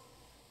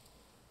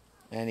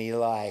 And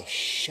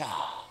Elisha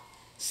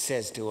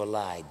says to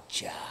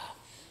Elijah,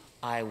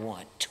 I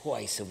want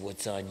twice of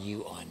what's on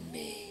you on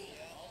me.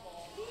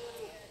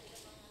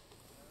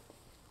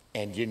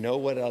 And you know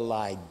what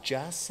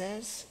Elijah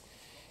says?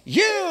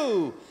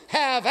 You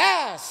have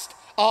asked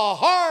a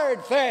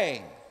hard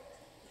thing.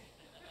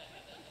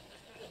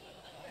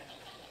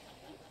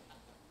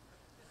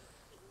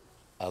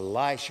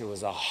 Elisha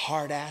was a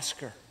hard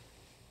asker.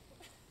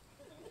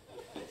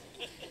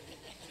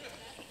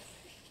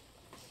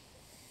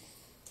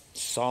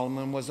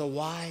 Solomon was a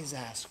wise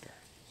asker.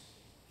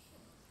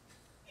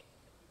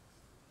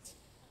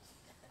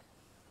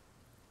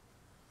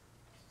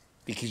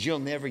 Because you'll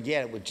never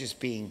get it with just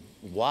being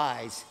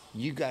wise.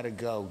 You got to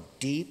go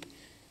deep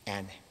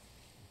and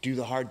do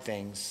the hard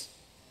things.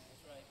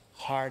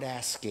 hard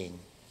asking.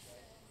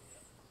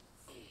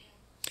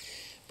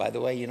 By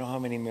the way, you know how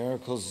many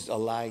miracles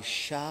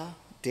Elisha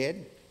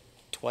did?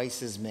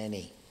 Twice as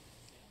many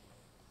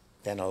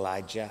than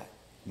Elijah,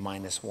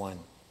 -1.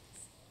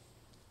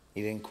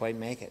 He didn't quite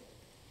make it,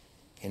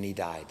 and he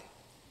died.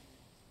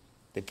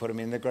 They put him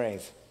in the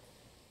grave.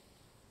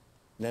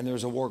 And then there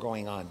was a war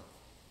going on,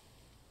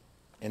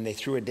 and they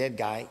threw a dead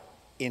guy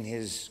in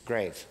his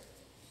grave.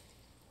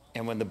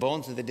 And when the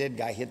bones of the dead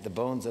guy hit the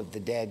bones of the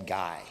dead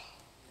guy,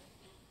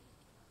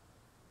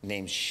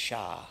 named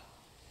Shah,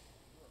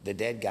 the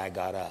dead guy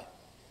got up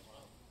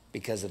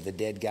because of the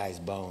dead guy's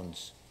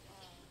bones.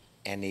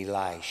 And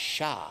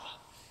Elisha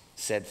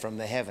said from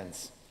the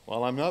heavens,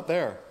 well, I'm not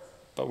there,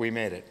 but we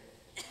made it.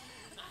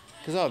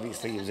 Because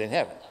obviously he was in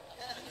heaven.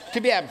 To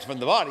be absent from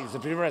the bodies, the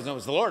presence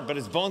was the Lord, but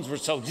his bones were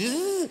so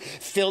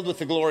filled with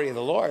the glory of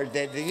the Lord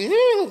that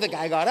the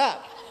guy got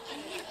up.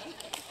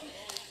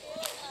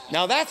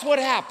 Now that's what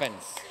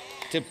happens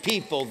to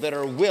people that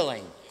are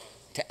willing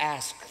to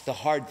ask the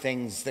hard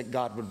things that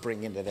God would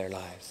bring into their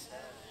lives.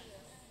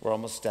 We're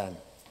almost done.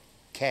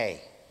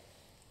 K.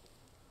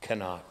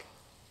 Canuck.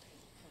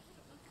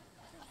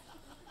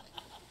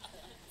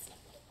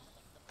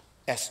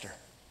 Esther.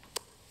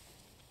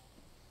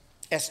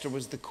 Esther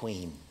was the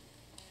queen.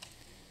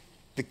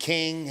 The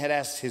king had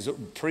asked his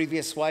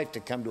previous wife to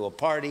come to a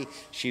party.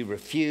 She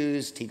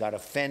refused. He got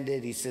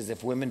offended. He says,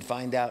 if women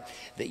find out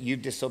that you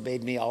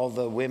disobeyed me, all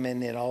the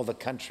women in all the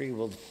country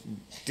will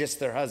diss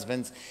their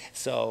husbands.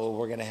 So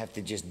we're going to have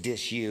to just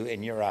dish you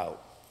and you're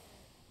out.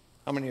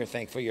 How many are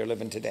thankful you're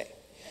living today?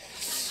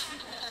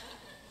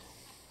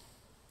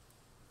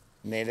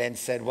 And they then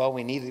said, well,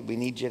 we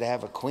need you to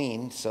have a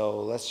queen,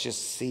 so let's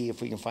just see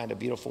if we can find a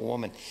beautiful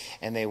woman.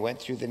 And they went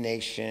through the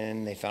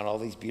nation. They found all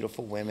these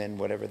beautiful women,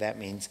 whatever that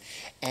means.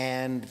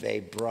 And they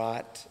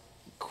brought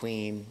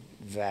Queen,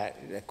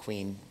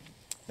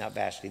 not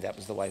Vashti, that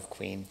was the wife,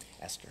 Queen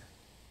Esther.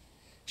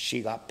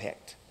 She got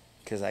picked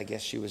because I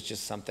guess she was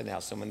just something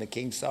else. And when the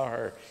king saw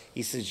her,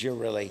 he says,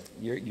 you're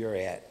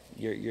it.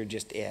 You're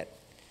just it.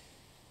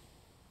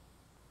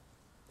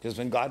 Because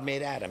when God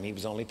made Adam, he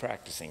was only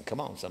practicing. Come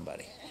on,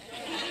 somebody.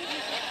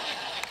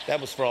 That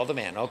was for all the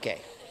men.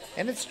 Okay.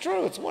 And it's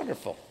true. It's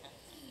wonderful.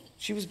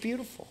 She was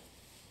beautiful.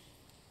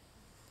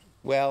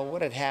 Well,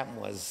 what had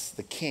happened was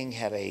the king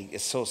had an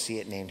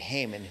associate named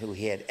Haman who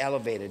he had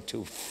elevated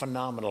to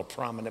phenomenal,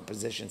 prominent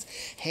positions.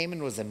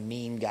 Haman was a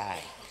mean guy.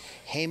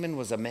 Haman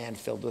was a man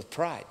filled with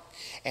pride.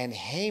 And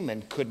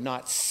Haman could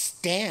not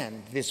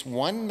stand this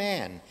one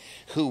man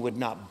who would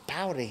not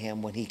bow to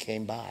him when he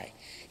came by.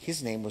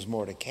 His name was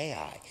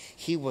Mordecai.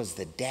 He was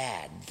the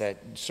dad, the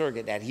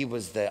surrogate dad. He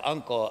was the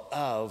uncle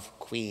of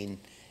Queen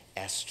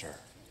Esther,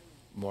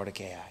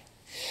 Mordecai.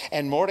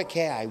 And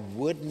Mordecai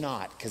would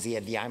not, because he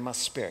had the I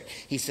must spirit.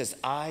 He says,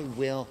 I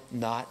will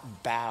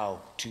not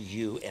bow to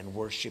you and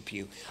worship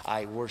you.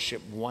 I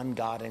worship one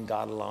God and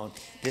God alone.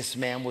 This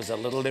man was a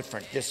little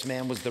different. This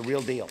man was the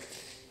real deal,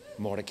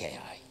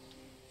 Mordecai.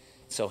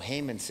 So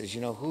Haman says, you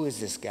know, who is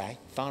this guy?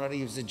 Found out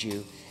he was a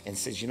Jew and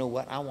says, you know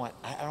what? I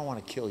don't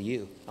want to kill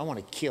you. I want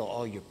to kill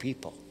all your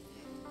people.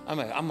 I'm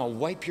going to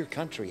wipe your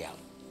country out.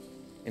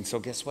 And so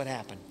guess what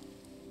happened?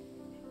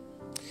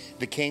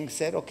 The king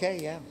said, okay,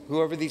 yeah,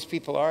 whoever these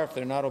people are, if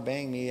they're not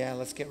obeying me, yeah,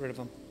 let's get rid of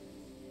them.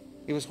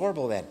 It was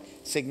horrible then.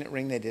 Signet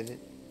ring, they did it.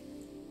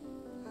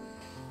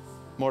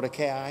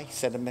 Mordecai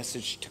sent a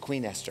message to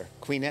Queen Esther.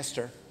 Queen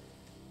Esther,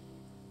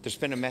 there's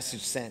been a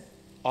message sent.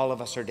 All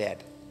of us are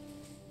dead.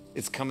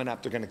 It's coming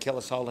up. They're going to kill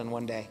us all in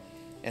one day.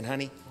 And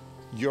honey,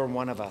 you're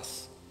one of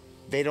us.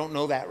 They don't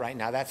know that right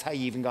now. That's how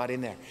you even got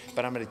in there.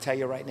 But I'm going to tell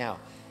you right now,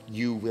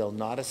 you will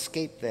not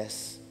escape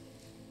this,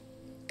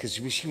 because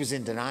she was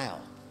in denial.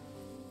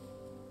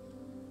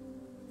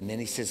 And then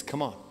he says,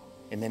 come on.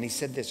 And then he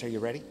said this, are you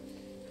ready?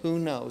 Who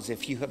knows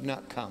if you have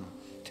not come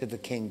to the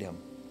kingdom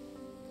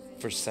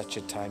for such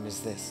a time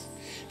as this?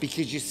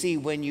 Because you see,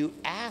 when you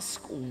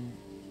ask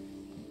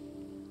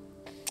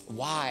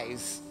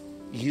wise,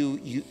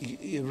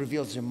 it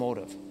reveals your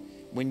motive.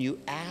 When you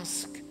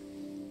ask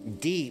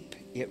deep,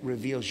 it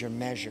reveals your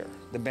measure,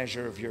 the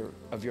measure of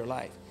your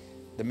life.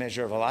 The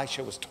measure of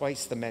Elisha was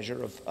twice the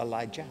measure of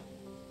Elijah.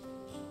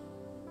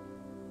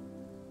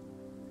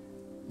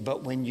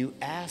 But when you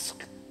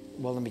ask,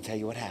 well, let me tell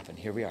you what happened.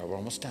 Here we are. We're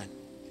almost done.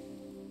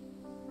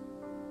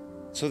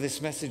 So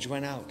this message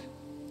went out.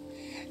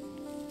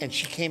 And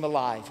she came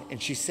alive.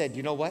 And she said,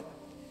 you know what?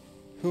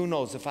 Who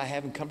knows if I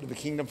haven't come to the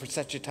kingdom for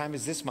such a time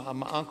as this? My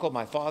uncle,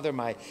 my father,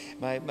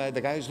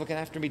 the guy who's looking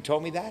after me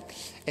told me that.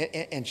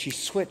 And she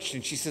switched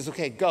and she says,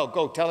 okay,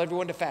 go. Tell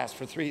everyone to fast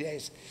for 3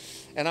 days.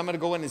 And I'm going to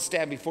go in and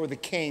stand before the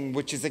king,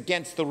 which is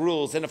against the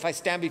rules. And if I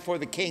stand before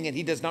the king and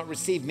he does not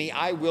receive me,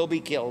 I will be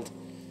killed.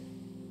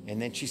 And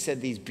then she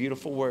said these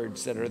beautiful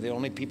words that are the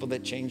only people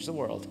that change the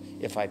world.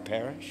 If I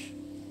perish,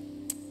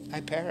 I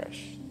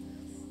perish.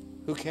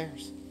 Who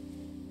cares?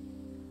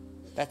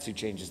 That's who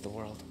changes the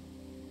world.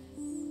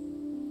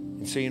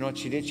 And so you know what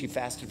she did? She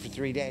fasted for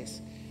 3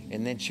 days.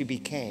 And then she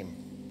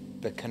became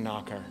the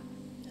Kanaker.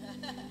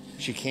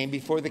 She came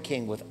before the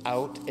king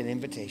without an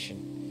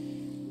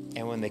invitation.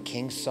 And when the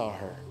king saw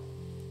her,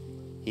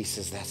 he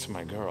says, that's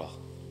my girl.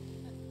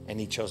 And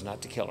he chose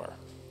not to kill her.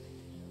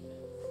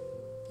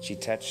 She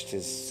touched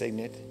his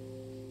signet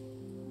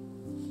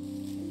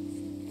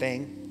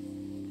thing.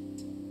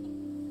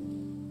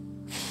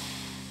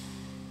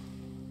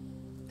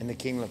 And the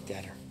king looked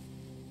at her.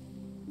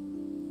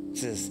 He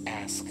says,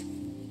 ask.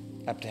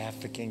 Up to half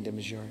the kingdom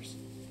is yours.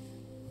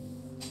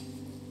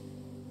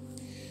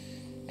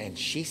 And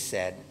she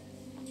said,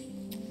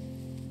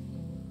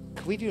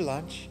 can we do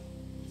lunch?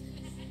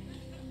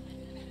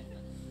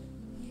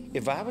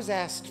 If I was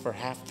asked for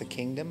half the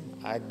kingdom,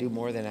 I'd do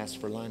more than ask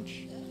for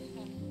lunch.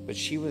 But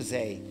she was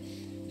a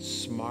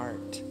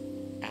smart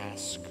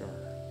asker.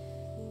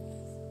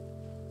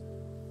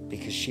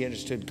 Because she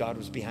understood God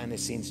was behind the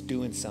scenes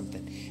doing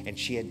something. And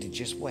she had to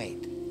just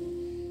wait.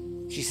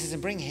 She says,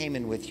 and bring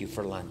Haman with you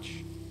for lunch.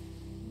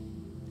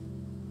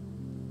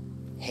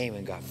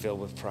 Haman got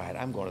filled with pride.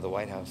 I'm going to the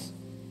White House.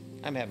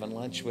 I'm having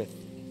lunch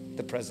with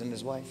the president and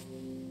his wife.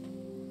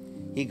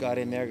 He got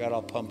in there, got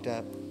all pumped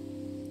up.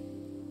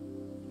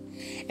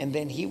 And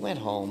then he went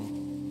home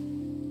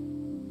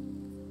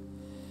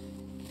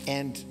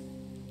and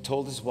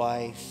told his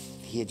wife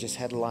he had just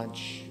had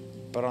lunch,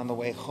 but on the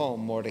way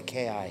home,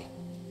 Mordecai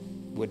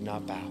would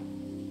not bow.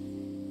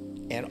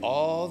 And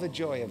all the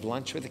joy of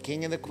lunch with the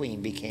king and the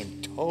queen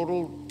became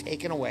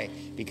taken away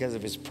because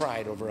of his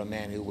pride over a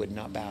man who would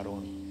not bow to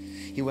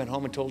him. He went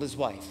home and told his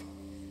wife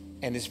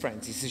and his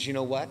friends. He says, you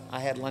know what? I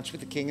had lunch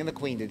with the king and the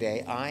queen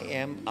today. I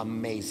am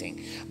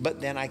amazing.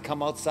 But then I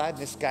come outside,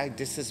 this guy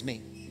disses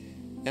me.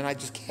 And I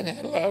just can't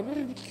handle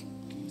it.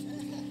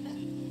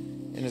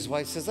 And his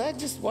wife says,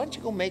 why don't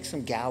you go make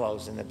some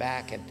gallows in the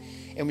back? And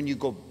when you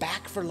go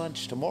back for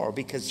lunch tomorrow,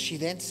 because she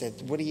then said,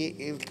 can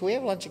we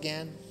have lunch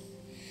again?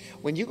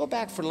 When you go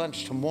back for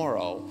lunch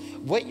tomorrow,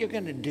 what you're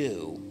going to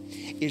do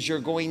is you're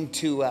going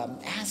to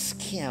ask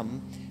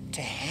him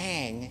to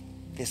hang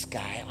this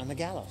guy on the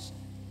gallows.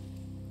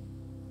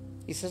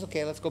 He says,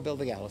 okay, let's go build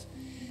the gallows.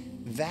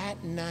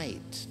 That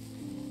night,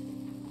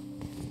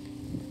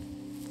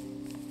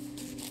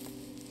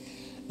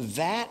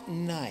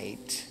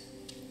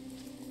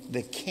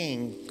 the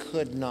king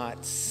could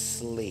not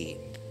sleep.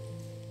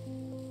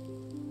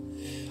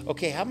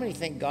 Okay, how many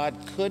think God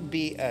could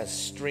be a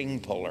string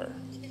puller?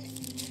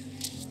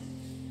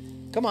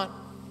 Come on.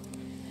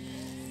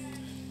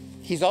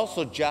 He's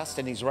also just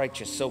and he's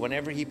righteous. So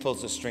whenever he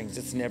pulls the strings,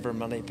 it's never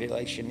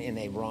manipulation in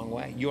a wrong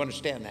way. You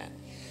understand that?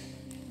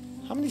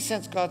 How many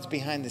sense God's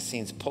behind the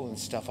scenes pulling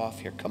stuff off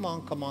here? Come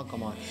on, come on,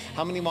 come on.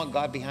 How many want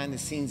God behind the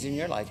scenes in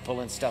your life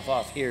pulling stuff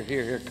off? Here,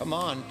 here, here. Come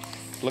on.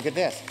 Look at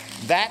this.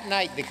 That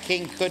night the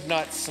king could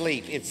not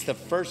sleep. It's the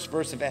first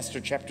verse of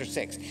Esther chapter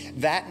 6.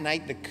 That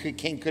night the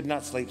king could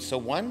not sleep. So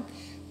one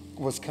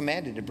was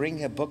commanded to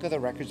bring a book of the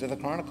records of the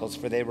Chronicles,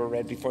 for they were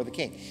read before the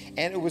king.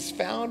 And it was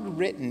found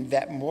written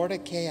that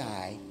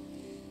Mordecai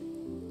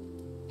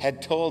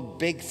had told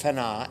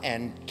Bigthana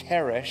and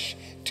Teresh,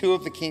 two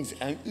of the king's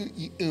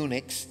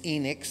eunuchs,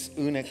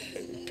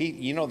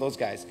 you know those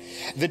guys,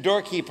 the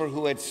doorkeeper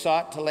who had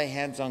sought to lay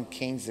hands on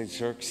King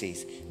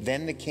Xerxes.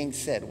 Then the king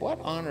said, what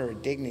honor or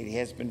dignity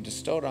has been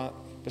bestowed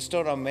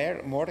on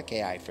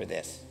Mordecai for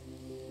this?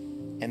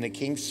 And the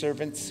king's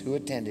servants who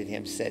attended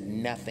him said,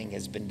 nothing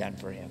has been done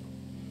for him.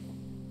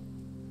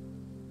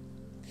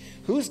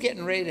 Who's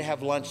getting ready to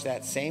have lunch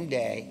that same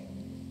day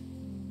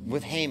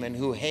with Haman,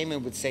 who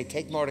Haman would say,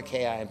 take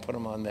Mordecai and put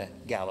him on the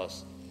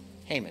gallows?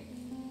 Haman.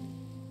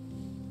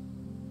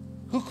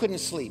 Who couldn't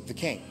sleep? The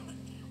king.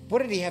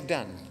 What did he have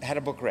done? Had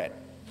a book read.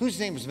 Whose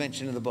name was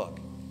mentioned in the book?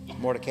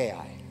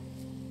 Mordecai.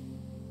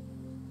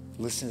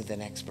 Listen to the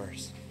next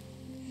verse.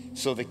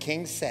 So the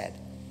king said,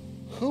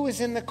 who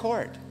is in the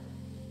court?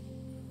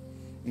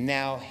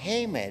 Now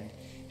Haman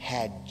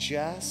had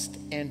just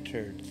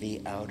entered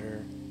the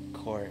outer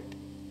court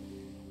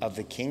of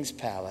the king's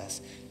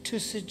palace to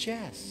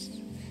suggest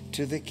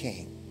to the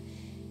king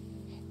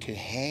to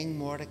hang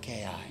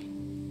Mordecai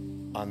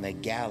on the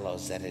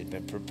gallows that had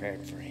been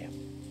prepared for him.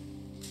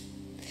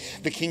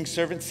 The king's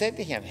servant said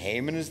to him,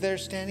 Haman is there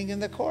standing in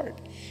the court.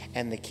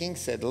 And the king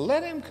said,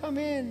 let him come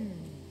in.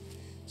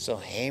 So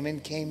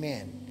Haman came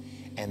in,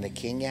 and the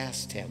king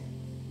asked him,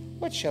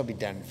 what shall be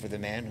done for the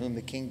man whom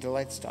the king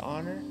delights to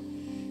honor?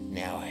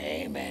 Now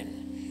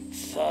Haman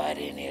thought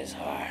in his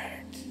heart.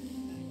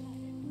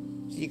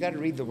 You got to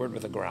read the word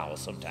with a growl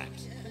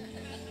sometimes.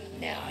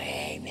 Now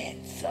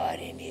Haman thought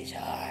in his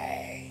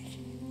heart,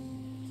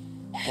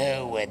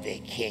 who would the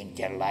king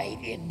delight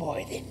in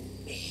more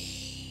than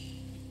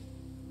me?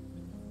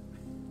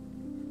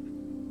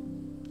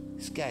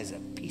 This guy's a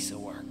piece of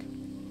work.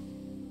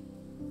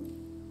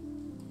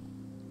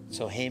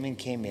 So Haman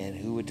came in,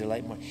 who would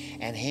delight more?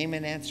 And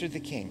Haman answered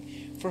the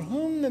king, for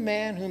whom the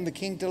man whom the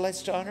king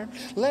delights to honor,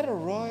 let a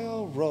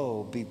royal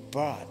robe be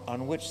brought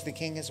on which the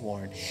king is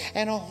worn,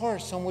 and a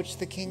horse on which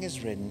the king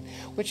is ridden,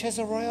 which has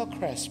a royal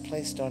crest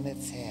placed on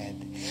its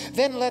head.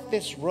 Then let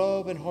this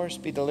robe and horse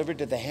be delivered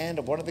to the hand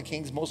of one of the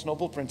king's most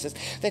noble princes,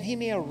 that he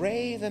may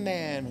array the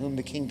man whom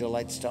the king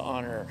delights to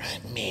honor,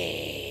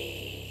 me.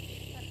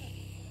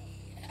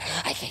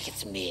 I think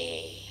it's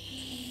me.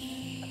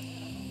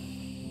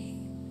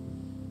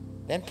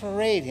 Then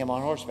parade him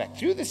on horseback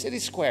through the city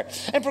square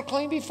and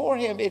proclaim before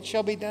him, it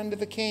shall be done to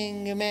the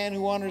king, a man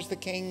who honors the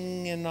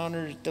king and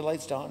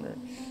delights to honor.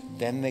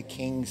 Then the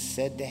king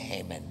said to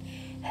Haman,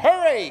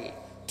 hurry,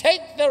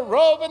 take the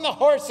robe and the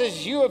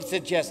horses you have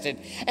suggested,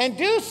 and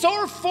do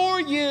so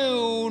for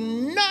you,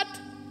 not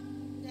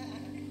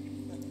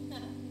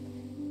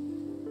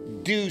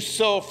do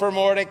so for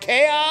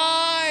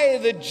Mordecai,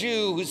 the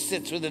Jew who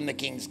sits within the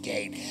king's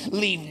gate.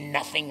 Leave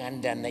nothing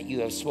undone that you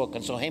have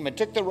spoken. So Haman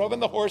took the robe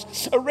and the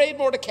horse, arrayed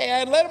Mordecai,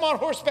 and led him on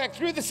horseback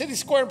through the city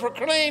square, and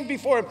proclaimed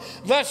before him,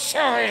 the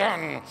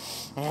Sheridan,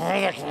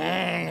 or the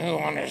king who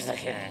honors the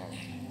king.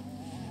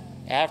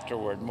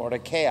 Afterward,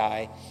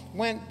 Mordecai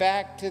went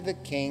back to the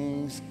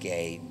king's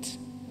gate.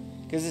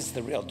 Because this is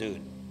the real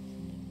dude.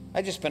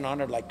 I just been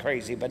honored like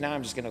crazy, but now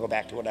I'm just going to go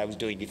back to what I was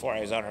doing before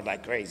I was honored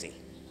like crazy.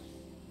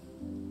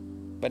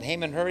 But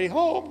Haman hurried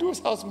home to his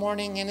house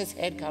mourning and his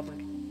head covered.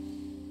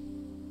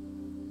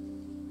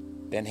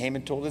 Then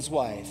Haman told his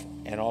wife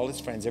and all his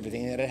friends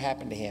everything that had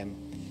happened to him.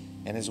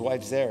 And his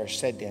wife Zeresh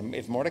said to him,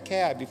 if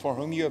Mordecai, before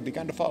whom you have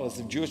begun to follow, is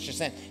of Jewish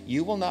descent,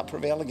 you will not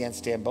prevail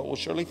against him, but will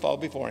surely fall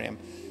before him.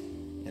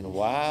 And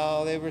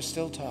while they were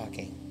still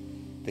talking,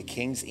 the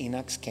king's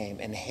eunuchs came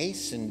and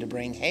hastened to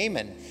bring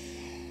Haman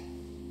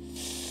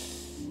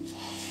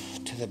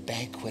to the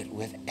banquet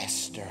which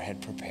Esther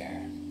had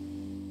prepared.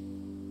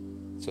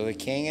 So the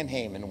king and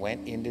Haman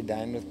went in to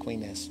dine with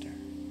Queen Esther.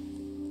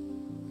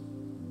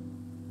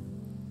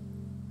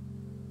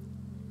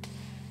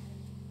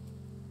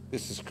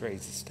 This is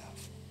crazy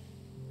stuff.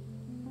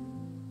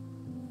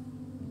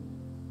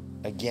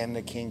 Again,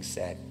 the king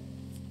said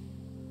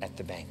at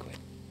the banquet,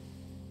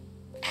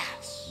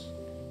 ask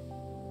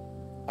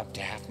up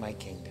to half my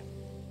kingdom.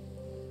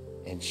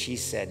 And she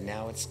said,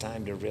 now it's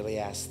time to really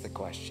ask the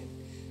question.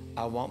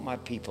 I want my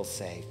people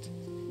saved.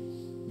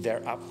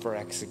 They're up for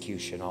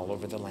execution all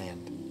over the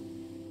land.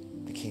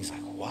 The king's like,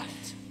 what?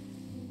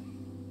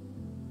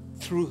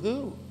 Through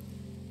who?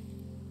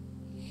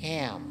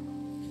 Him.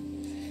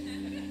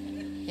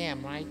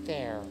 Him right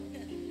there.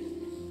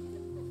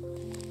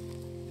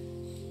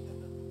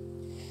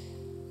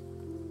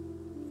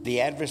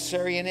 The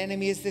adversary and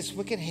enemy is this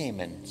wicked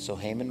Haman. So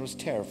Haman was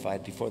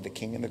terrified before the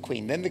king and the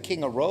queen. Then the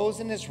king arose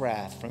in his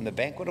wrath from the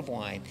banquet of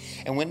wine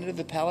and went into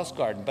the palace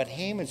garden. But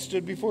Haman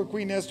stood before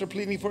Queen Esther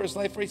pleading for his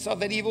life, for he saw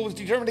that evil was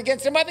determined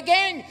against him by the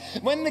king.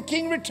 When the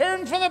king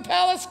returned from the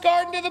palace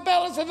garden to the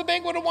palace of the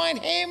banquet of wine,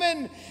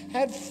 Haman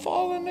had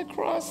fallen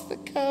across the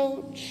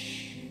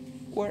couch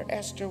where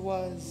Esther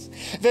was.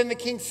 Then the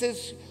king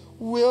says,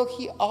 will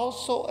he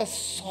also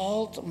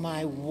assault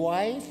my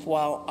wife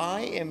while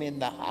I am in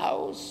the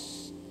house?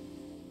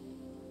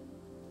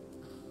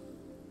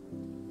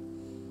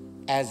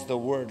 As the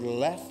word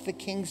left the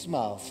king's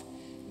mouth,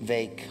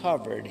 they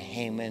covered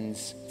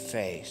Haman's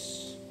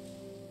face.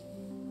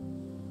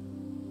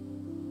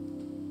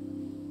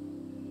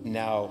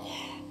 Now,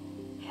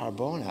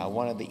 Harbona,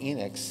 one of the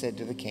eunuchs, said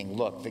to the king,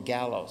 look, the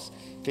gallows,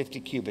 50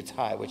 cubits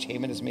high, which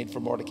Haman has made for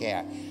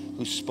Mordecai,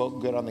 who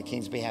spoke good on the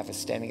king's behalf, is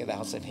standing at the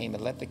house of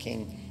Haman. Let the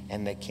king.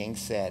 And the king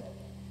said,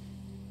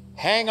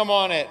 hang him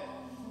on it.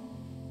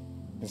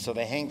 And so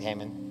they hanged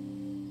Haman.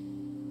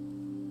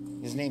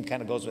 His name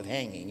kind of goes with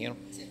hanging, you know.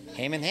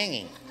 Haman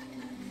hanging.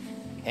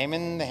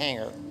 Haman the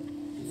hanger.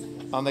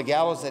 On the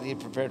gallows that he had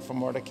prepared for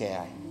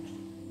Mordecai.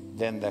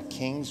 Then the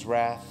king's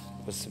wrath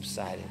was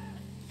subsided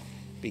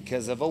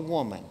because of a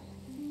woman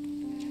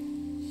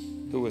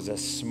who was a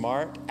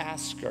smart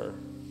asker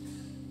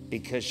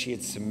because she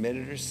had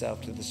submitted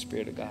herself to the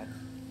Spirit of God.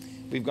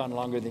 We've gone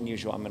longer than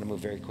usual. I'm going to move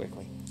very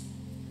quickly.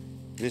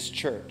 This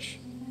church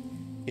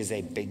is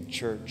a big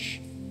church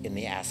in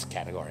the ask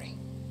category.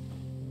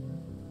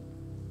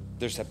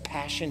 There's a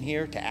passion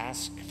here to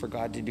ask for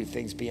God to do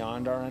things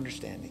beyond our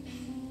understanding.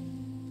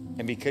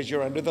 And because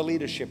you're under the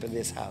leadership of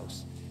this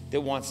house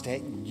that wants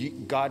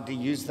God to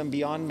use them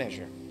beyond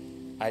measure,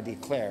 I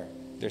declare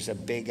there's a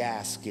big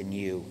ask in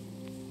you.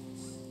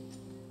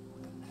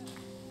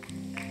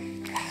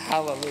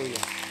 Hallelujah.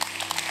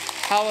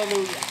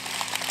 Hallelujah.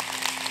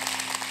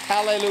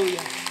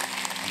 Hallelujah.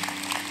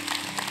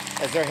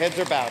 As our heads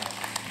are bowed,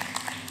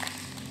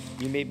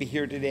 you may be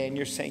here today and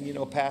you're saying, you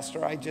know,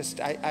 Pastor,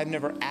 I've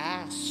never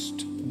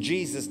asked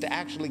Jesus to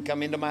actually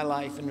come into my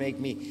life and make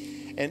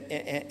me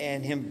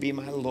and him be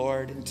my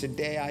Lord. And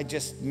today I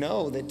just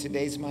know that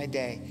today's my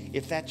day.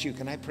 If that's you,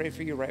 can I pray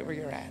for you right where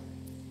you're at?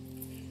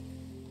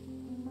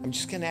 I'm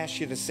just going to ask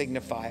you to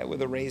signify it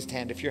with a raised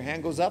hand. If your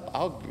hand goes up,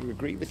 I'll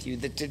agree with you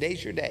that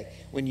today's your day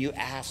when you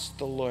ask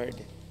the Lord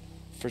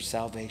for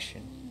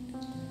salvation.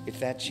 If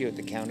that's you, at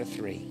the count of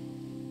 3,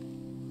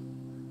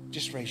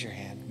 just raise your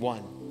hand.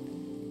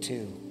 1,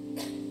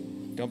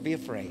 2. Don't be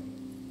afraid.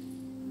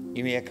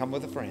 You may have come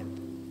with a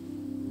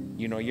friend.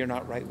 You know you're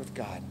not right with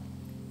God.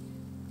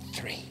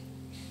 3.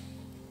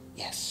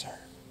 Yes, sir.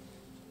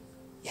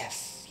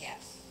 Yes,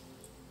 yes.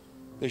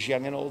 There's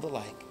young and old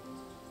alike.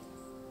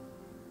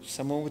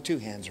 Someone with 2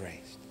 hands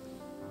raised.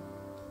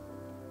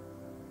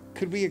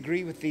 Could we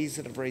agree with these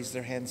that have raised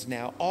their hands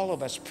now? All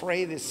of us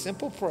pray this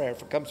simple prayer.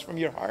 If it comes from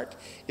your heart,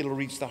 it'll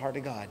reach the heart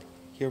of God.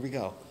 Here we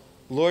go.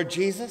 Lord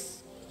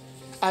Jesus,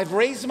 I've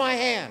raised my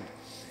hand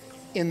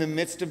in the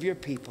midst of your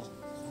people.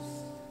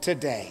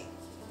 Today,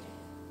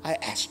 I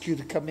ask you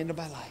to come into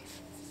my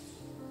life.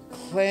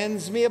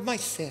 Cleanse me of my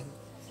sin.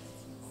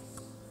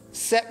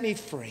 Set me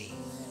free.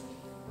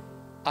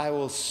 I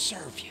will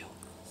serve you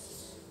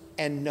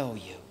and know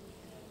you.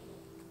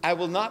 I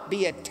will not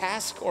be a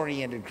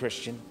task-oriented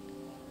Christian.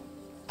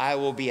 I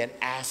will be an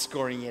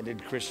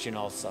ask-oriented Christian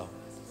also.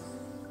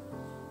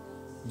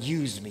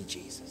 Use me,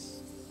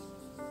 Jesus.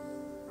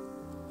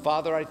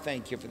 Father, I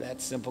thank you for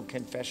that simple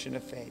confession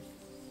of faith.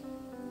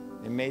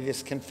 And may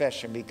this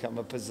confession become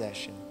a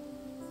possession.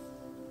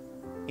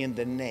 In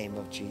the name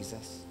of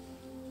Jesus.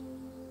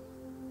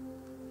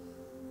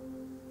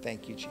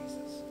 Thank you,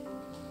 Jesus.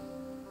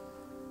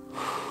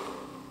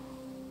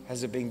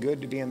 Has it been good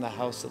to be in the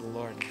house of the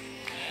Lord? Let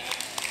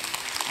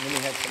me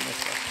have some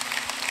myself.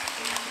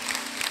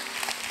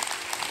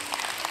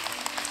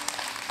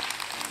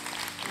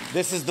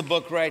 This is the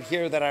book right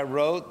here that I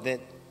wrote that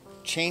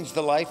changed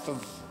the life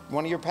of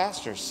one of your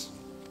pastors.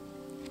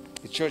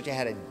 It shows you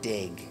how to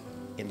dig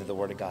into the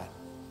Word of God.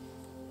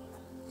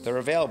 They're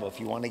available if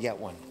you want to get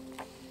one.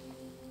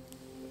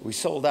 We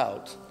sold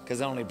out because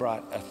I only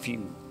brought a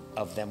few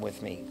of them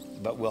with me,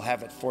 but we'll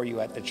have it for you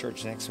at the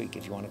church next week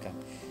if you want to come.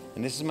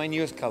 And this is my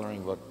newest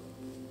coloring book.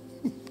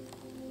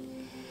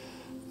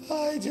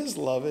 I just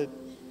love it.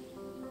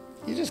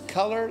 You just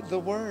color the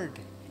Word,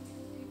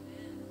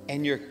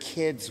 and your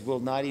kids will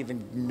not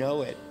even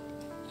know it.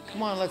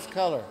 Come on, let's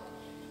color.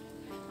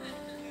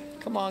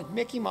 Come on,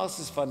 Mickey Mouse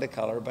is fun to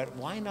color, but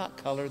why not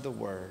color the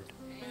Word?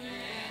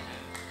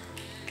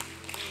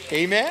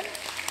 Amen?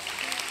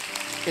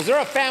 Is there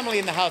a family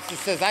in the house that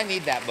says, I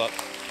need that book?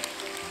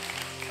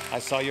 I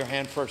saw your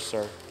hand first,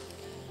 sir.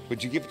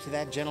 Would you give it to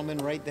that gentleman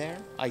right there?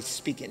 I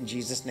speak it in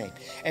Jesus' name.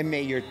 And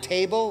may your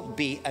table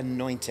be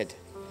anointed.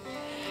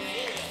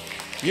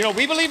 You know,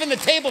 we believe in the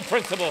table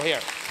principle here.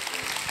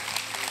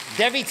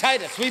 Debbie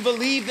Titus, we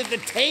believe that the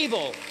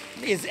table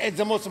is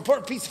the most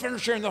important piece of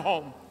furniture in the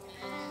home.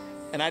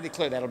 And I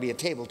declare that'll be a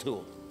table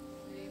tool.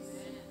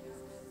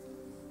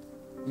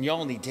 And you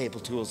all need table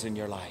tools in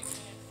your life.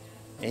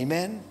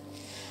 Amen?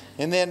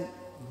 And then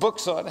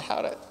books on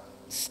how to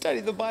study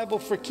the Bible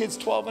for kids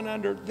 12 and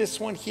under. This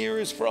one here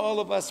is for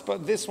all of us,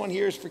 but this one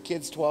here is for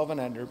kids 12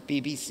 and under.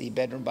 BBC,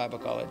 Bedroom Bible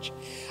College.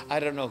 I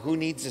don't know who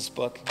needs this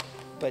book,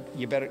 but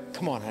you better,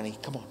 come on, honey.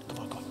 Come on.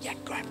 Yeah,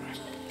 grab her.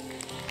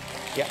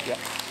 Yeah.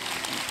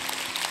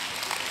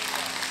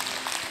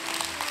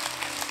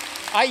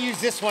 I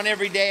use this one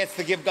every day. It's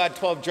the Give God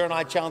 12 journal.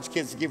 I challenge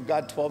kids to give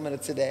God 12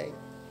 minutes a day.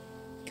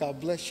 God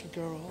bless you,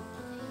 girl.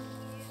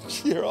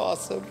 You're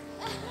awesome.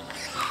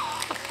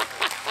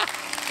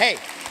 Hey,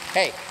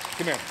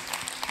 come here.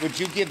 Would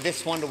you give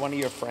this one to one of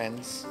your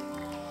friends?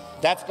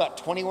 That's got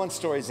 21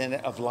 stories in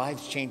it of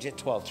lives changed at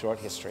 12 throughout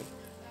history.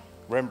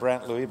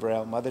 Rembrandt, Louis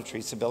Braille, Mother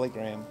Teresa, Billy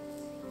Graham.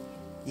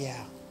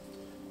 Yeah.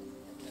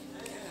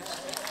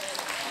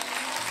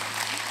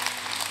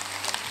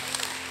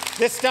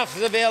 This stuff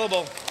is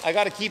available. I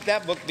got to keep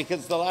that book because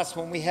it's the last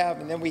one we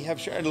have. And then we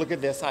have, look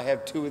at this. I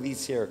have 2 of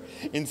these here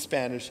in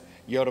Spanish.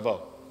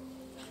 Yorvo.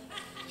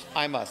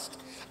 I must.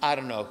 I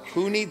don't know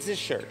who needs this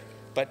shirt,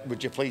 but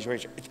would you please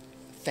raise your...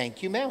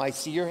 Thank you, ma'am. I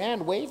see your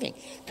hand waving.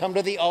 Come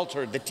to the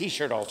altar, the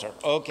T-shirt altar.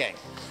 Okay.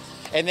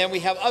 And then we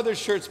have other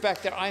shirts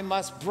back there. I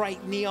must,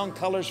 bright neon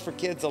colors for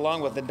kids,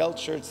 along with adult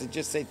shirts that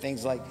just say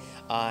things like,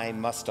 I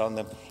must on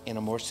them in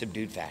a more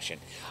subdued fashion.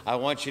 I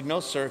want you to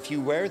know, sir, if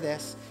you wear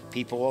this,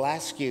 people will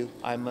ask you,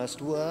 I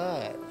must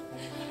what?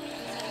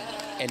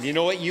 And you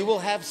know what you will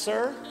have,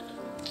 sir?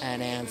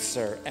 An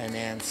answer.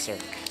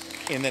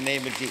 In the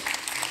name of Jesus.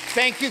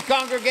 Thank you,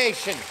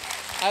 congregation.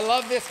 I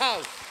love this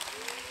house.